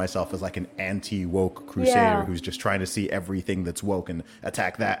define myself as like an anti-woke crusader who's just trying to see everything that's woke and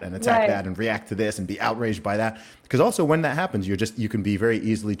attack that and attack that and react to this and be outraged by that. Because also when that happens, you can be very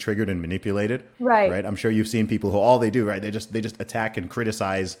easily triggered and manipulated. Right. I'm sure you've seen people who all they do, right? They just attack and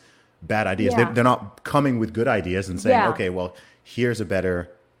criticize bad ideas. Yeah. They're not coming with good ideas and saying, okay, well, here's a better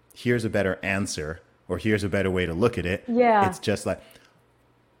answer, or here's a better way to look at it. Yeah. It's just like,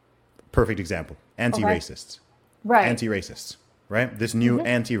 perfect example, anti-racists. Right. Anti-racists, right? This new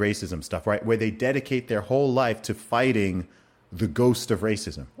anti-racism stuff, right? Where they dedicate their whole life to fighting the ghost of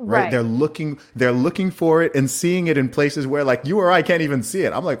racism, right? They're looking for it and seeing it in places where, like, you or I can't even see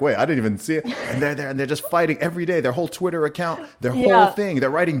it. I'm like, wait, I didn't even see it. And they're there and they're just fighting every day. Their whole Twitter account, their whole thing.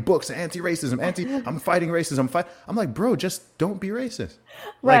 They're writing books, anti-racism, I'm fighting racism. I'm like, bro, just don't be racist.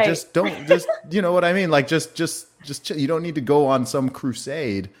 Like, just you know what I mean? Like, just you don't need to go on some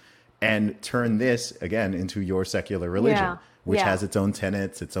crusade and turn this, again, into your secular religion, which has its own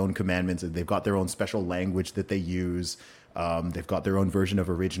tenets, its own commandments. They've got their own special language that they use. They've got their own version of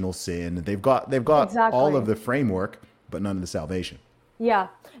original sin. They've got all of the framework, but none of the salvation. Yeah.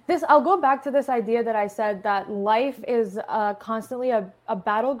 I'll go back to this idea that I said, that life is constantly a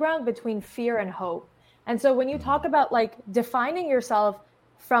battleground between fear and hope. And so when you talk about, like, defining yourself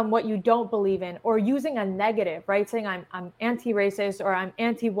from what you don't believe in, or using a negative, right? Saying I'm anti-racist or I'm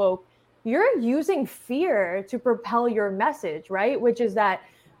anti-woke, you're using fear to propel your message, right? Which is that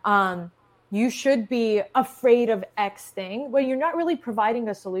you should be afraid of X thing, but you're not really providing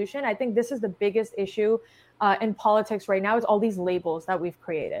a solution. I think this is the biggest issue in politics right now, is all these labels that we've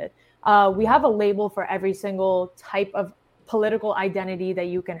created. We have a label for every single type of political identity that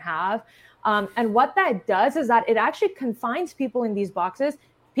you can have. And what that does is that it actually confines people in these boxes.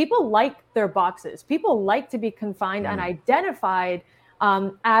 People like their boxes. People like to be confined and identified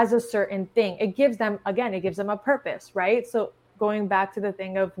as a certain thing. It gives them a purpose, right? So going back to the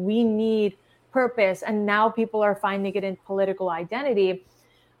thing of, we need purpose, and now people are finding it in political identity.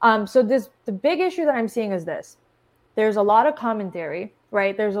 So the big issue that I'm seeing is this. There's a lot of commentary,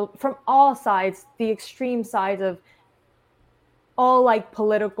 right? From all sides, the extreme sides of all, like,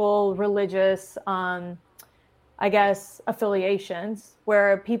 political, religious, I guess, affiliations,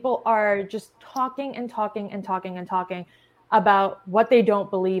 where people are just talking and talking and talking and talking about what they don't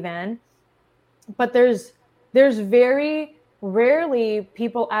believe in. But there's very rarely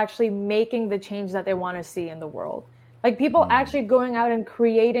people actually making the change that they want to see in the world. Like, people actually going out and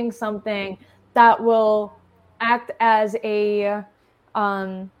creating something that will act as a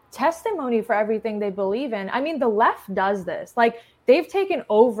testimony for everything they believe in. I mean, the left does this. Like, they've taken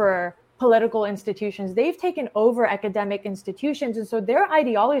over political institutions. They've taken over academic institutions. And so their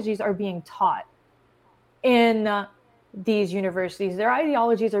ideologies are being taught in these universities. Their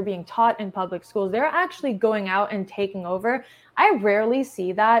ideologies are being taught in public schools. They're actually going out and taking over. I rarely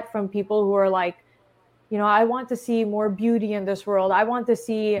see that from people who are like, you know, I want to see more beauty in this world. I want to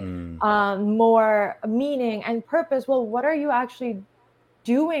see more meaning and purpose. Well, what are you actually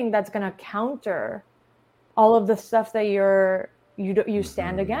doing that's going to counter all of the stuff that you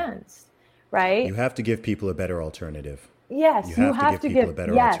stand against, right? You have to give people a better alternative. Yes, you have to give people a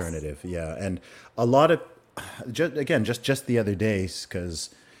better alternative. Yeah, and a lot of, just the other days,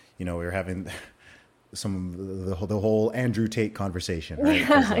 because, you know, we were having the whole Andrew Tate conversation, right?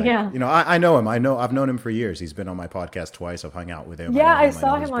 Like, you know, I know him. I've known him for years. He's been on my podcast twice. I've hung out with him. Yeah, I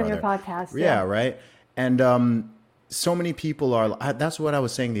saw him on your podcast. Yeah, right. And so many people are. That's what I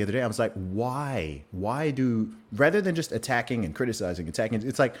was saying the other day. I was like, why? Rather than just attacking and criticizing,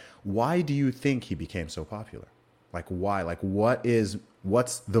 it's like, why do you think he became so popular? Like, why? Like,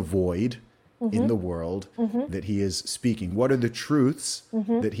 what's the void in the world that he is speaking? What are the truths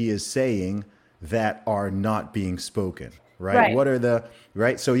that he is saying that are not being spoken? Right. What are the,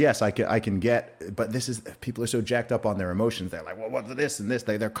 right. So yes, I can get, but this is, people are so jacked up on their emotions. They're like, well, what's this and this?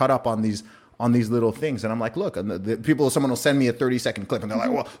 They're caught up on these little things. And I'm like, look, and someone will send me a 30-second clip and they're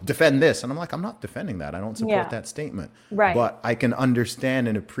like, well, defend this. And I'm like, I'm not defending that. I don't support that statement. Right. But I can understand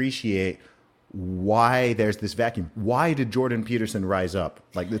and appreciate why there's this vacuum. Why did Jordan Peterson rise up?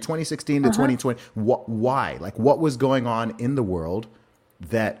 Like the 2016 to 2020, why? Like what was going on in the world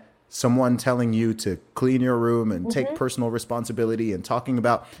that someone telling you to clean your room and take personal responsibility and talking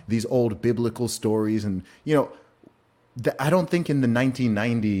about these old biblical stories. And, you know, I don't think in the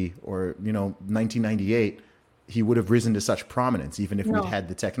 1990 or, 1998, he would have risen to such prominence, even if we'd had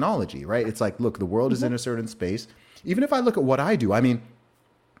the technology, right? It's like, look, the world is in a certain space. Even if I look at what I do, I mean,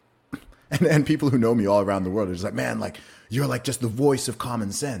 and people who know me all around the world are just like, man, like, you're like just the voice of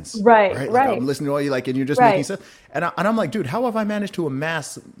common sense. Right. Like, I'm listening to all you, like, and you're just making sense. And I'm like, dude, how have I managed to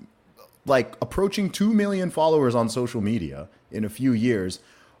amass like approaching 2 million followers on social media in a few years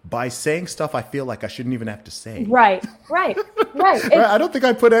by saying stuff I feel like I shouldn't even have to say. Right. I don't think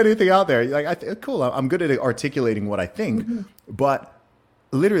I put anything out there. Like, cool. I'm good at articulating what I think, but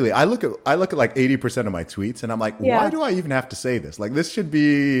literally I look at like 80% of my tweets and I'm like, why do I even have to say this? Like, this should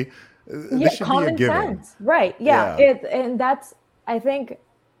be, this should be a given. Sense. Right. Yeah. And that's, I think,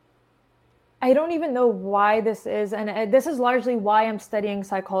 I don't even know why this is. And this is largely why I'm studying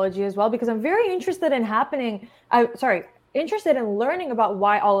psychology as well, because I'm very interested in interested in learning about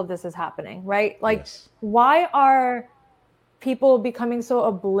why all of this is happening, right? Like, why are people becoming so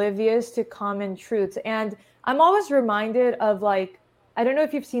oblivious to common truths? And I'm always reminded of, like, I don't know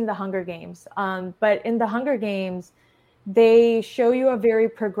if you've seen The Hunger Games, but in The Hunger Games, they show you a very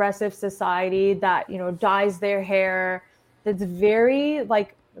progressive society that, dyes their hair, that's very,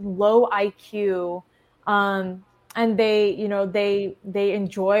 like, low IQ, and they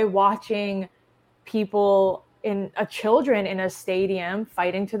enjoy watching people children in a stadium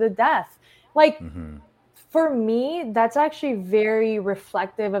fighting to the death. Like, for me, that's actually very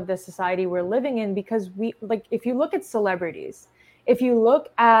reflective of the society we're living in, because if you look at celebrities, if you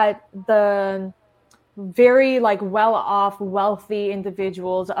look at the very well-off, wealthy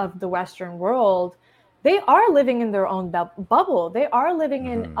individuals of the Western world, they are living in their own bubble. They are living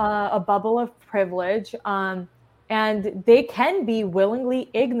in a bubble of privilege, and they can be willingly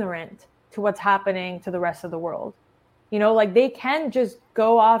ignorant to what's happening to the rest of the world. They can just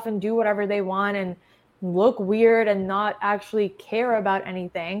go off and do whatever they want and look weird and not actually care about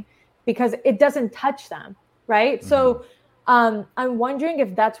anything because it doesn't touch them, right? So I'm wondering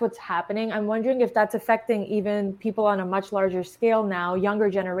if that's what's happening. I'm wondering if that's affecting even people on a much larger scale now, younger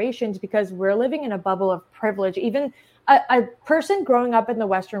generations, because we're living in a bubble of privilege. Even a person growing up in the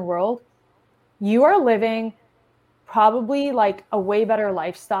Western world, you are living probably like a way better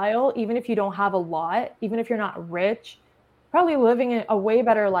lifestyle, even if you don't have a lot, even if you're not rich, probably living in a way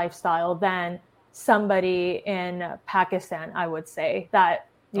better lifestyle than somebody in Pakistan, I would say, that,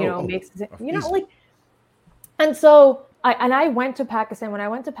 makes, and so I went to Pakistan. When I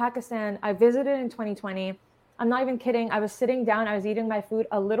went to Pakistan, I visited in 2020. I'm not even kidding. I was sitting down, I was eating my food.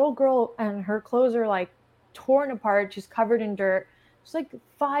 A little girl, and her clothes are like torn apart. She's covered in dirt. She's like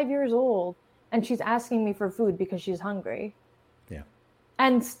 5 years old. And she's asking me for food because she's hungry. Yeah.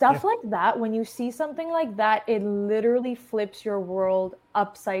 And stuff like that, when you see something like that, it literally flips your world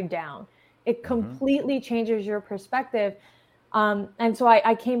upside down. It completely changes your perspective. And so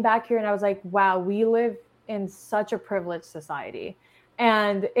I came back here and I was like, wow, we live in such a privileged society.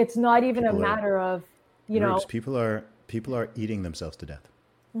 And it's not even a matter of, people are eating themselves to death.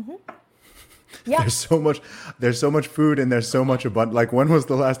 Yeah. There's so much food and there's so much abundance. Like, when was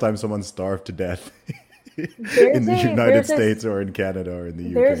the last time someone starved to death in the United States or in Canada or in the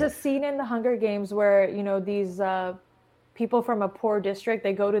UK? There's a scene in The Hunger Games where, these people from a poor district,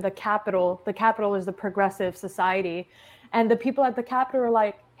 they go to the capital. The capital is the progressive society. And the people at the capital are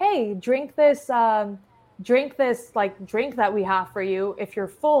like, hey, drink this drink that we have for you if you're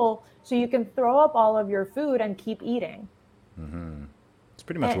full, so you can throw up all of your food and keep eating. It's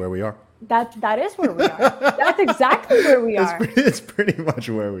pretty much where we are. That is where we are. That's exactly where we are. It's pretty much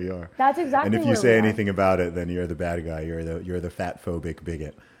where we are. That's exactly. And if you say anything about it, then you're the bad guy. You're the fat phobic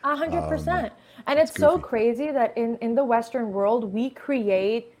bigot. 100%. And it's so crazy that in the Western world, we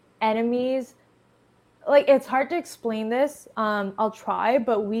create enemies. Like, it's hard to explain this. I'll try,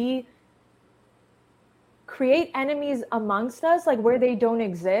 but we create enemies amongst us, like, where they don't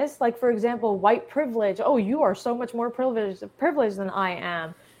exist. Like, for example, white privilege. Oh, you are so much more privileged than I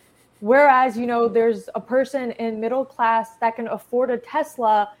am. Whereas, there's a person in middle class that can afford a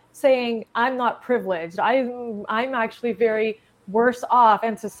Tesla saying I'm not privileged. I'm actually very worse off,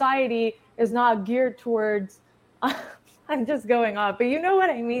 and society is not geared towards. I'm just going off, but you know what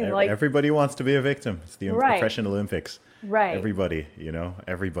I mean. Like, everybody wants to be a victim. It's the Oppression Olympics. Right. Everybody,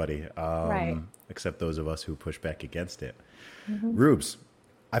 everybody, right. Except those of us who push back against it. Rubes,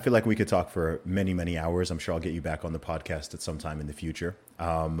 I feel like we could talk for many, many hours. I'm sure I'll get you back on the podcast at some time in the future.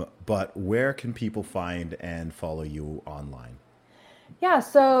 But where can people find and follow you online? Yeah,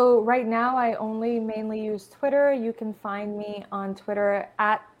 so right now I only mainly use Twitter. You can find me on Twitter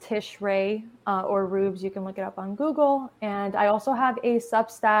at TishRay or Rubes. You can look it up on Google. And I also have a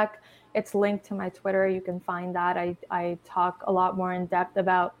Substack. It's linked to my Twitter. You can find that. I talk a lot more in depth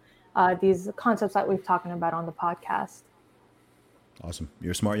about these concepts that we've talking about on the podcast. Awesome.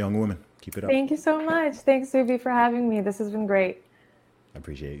 You're a smart young woman. Keep it up. Thank you so much. Thanks, Zuby, for having me. This has been great. I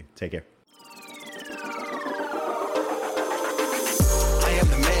appreciate you. Take care. I am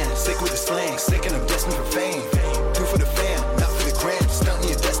the man, sick with the slang, sick and I'm destined for fame. Do for the fam, not for the gram, stunting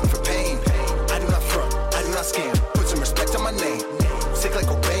you're destined for pain. I do not front, I do not scam, put some respect on my name. Sick like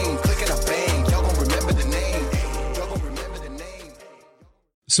Cobain, click and I bang, y'all gon' remember the name. Y'all gon' remember the name.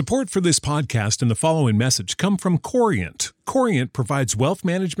 Support for this podcast and the following message come from Corient. Corient provides wealth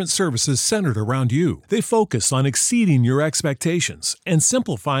management services centered around you. They focus on exceeding your expectations and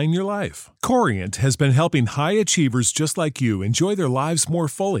simplifying your life. Corient has been helping high achievers just like you enjoy their lives more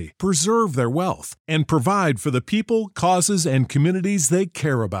fully, preserve their wealth, and provide for the people, causes, and communities they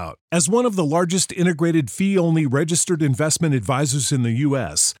care about. As one of the largest integrated fee-only registered investment advisors in the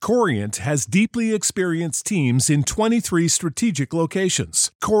U.S., Corient has deeply experienced teams in 23 strategic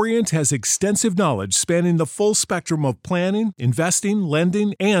locations. Corient has extensive knowledge spanning the full spectrum of planning, investing,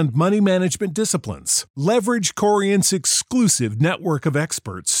 lending, and money management disciplines. Leverage Corient's exclusive network of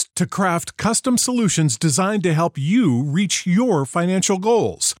experts to craft custom solutions designed to help you reach your financial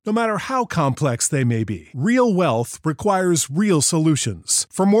goals, no matter how complex they may be. Real wealth requires real solutions.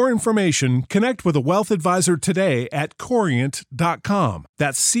 For more information, connect with a wealth advisor today at Corient.com.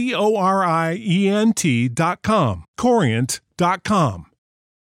 That's Corient.com. Corient.com.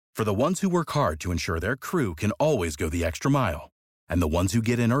 For the ones who work hard to ensure their crew can always go the extra mile, and the ones who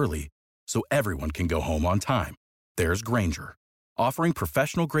get in early so everyone can go home on time, there's Grainger, offering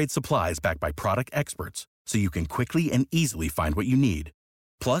professional-grade supplies backed by product experts so you can quickly and easily find what you need.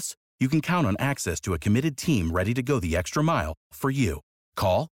 Plus, you can count on access to a committed team ready to go the extra mile for you.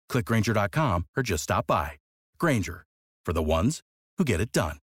 Call, click Grainger.com, or just stop by. Grainger, for the ones who get it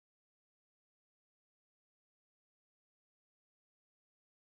done.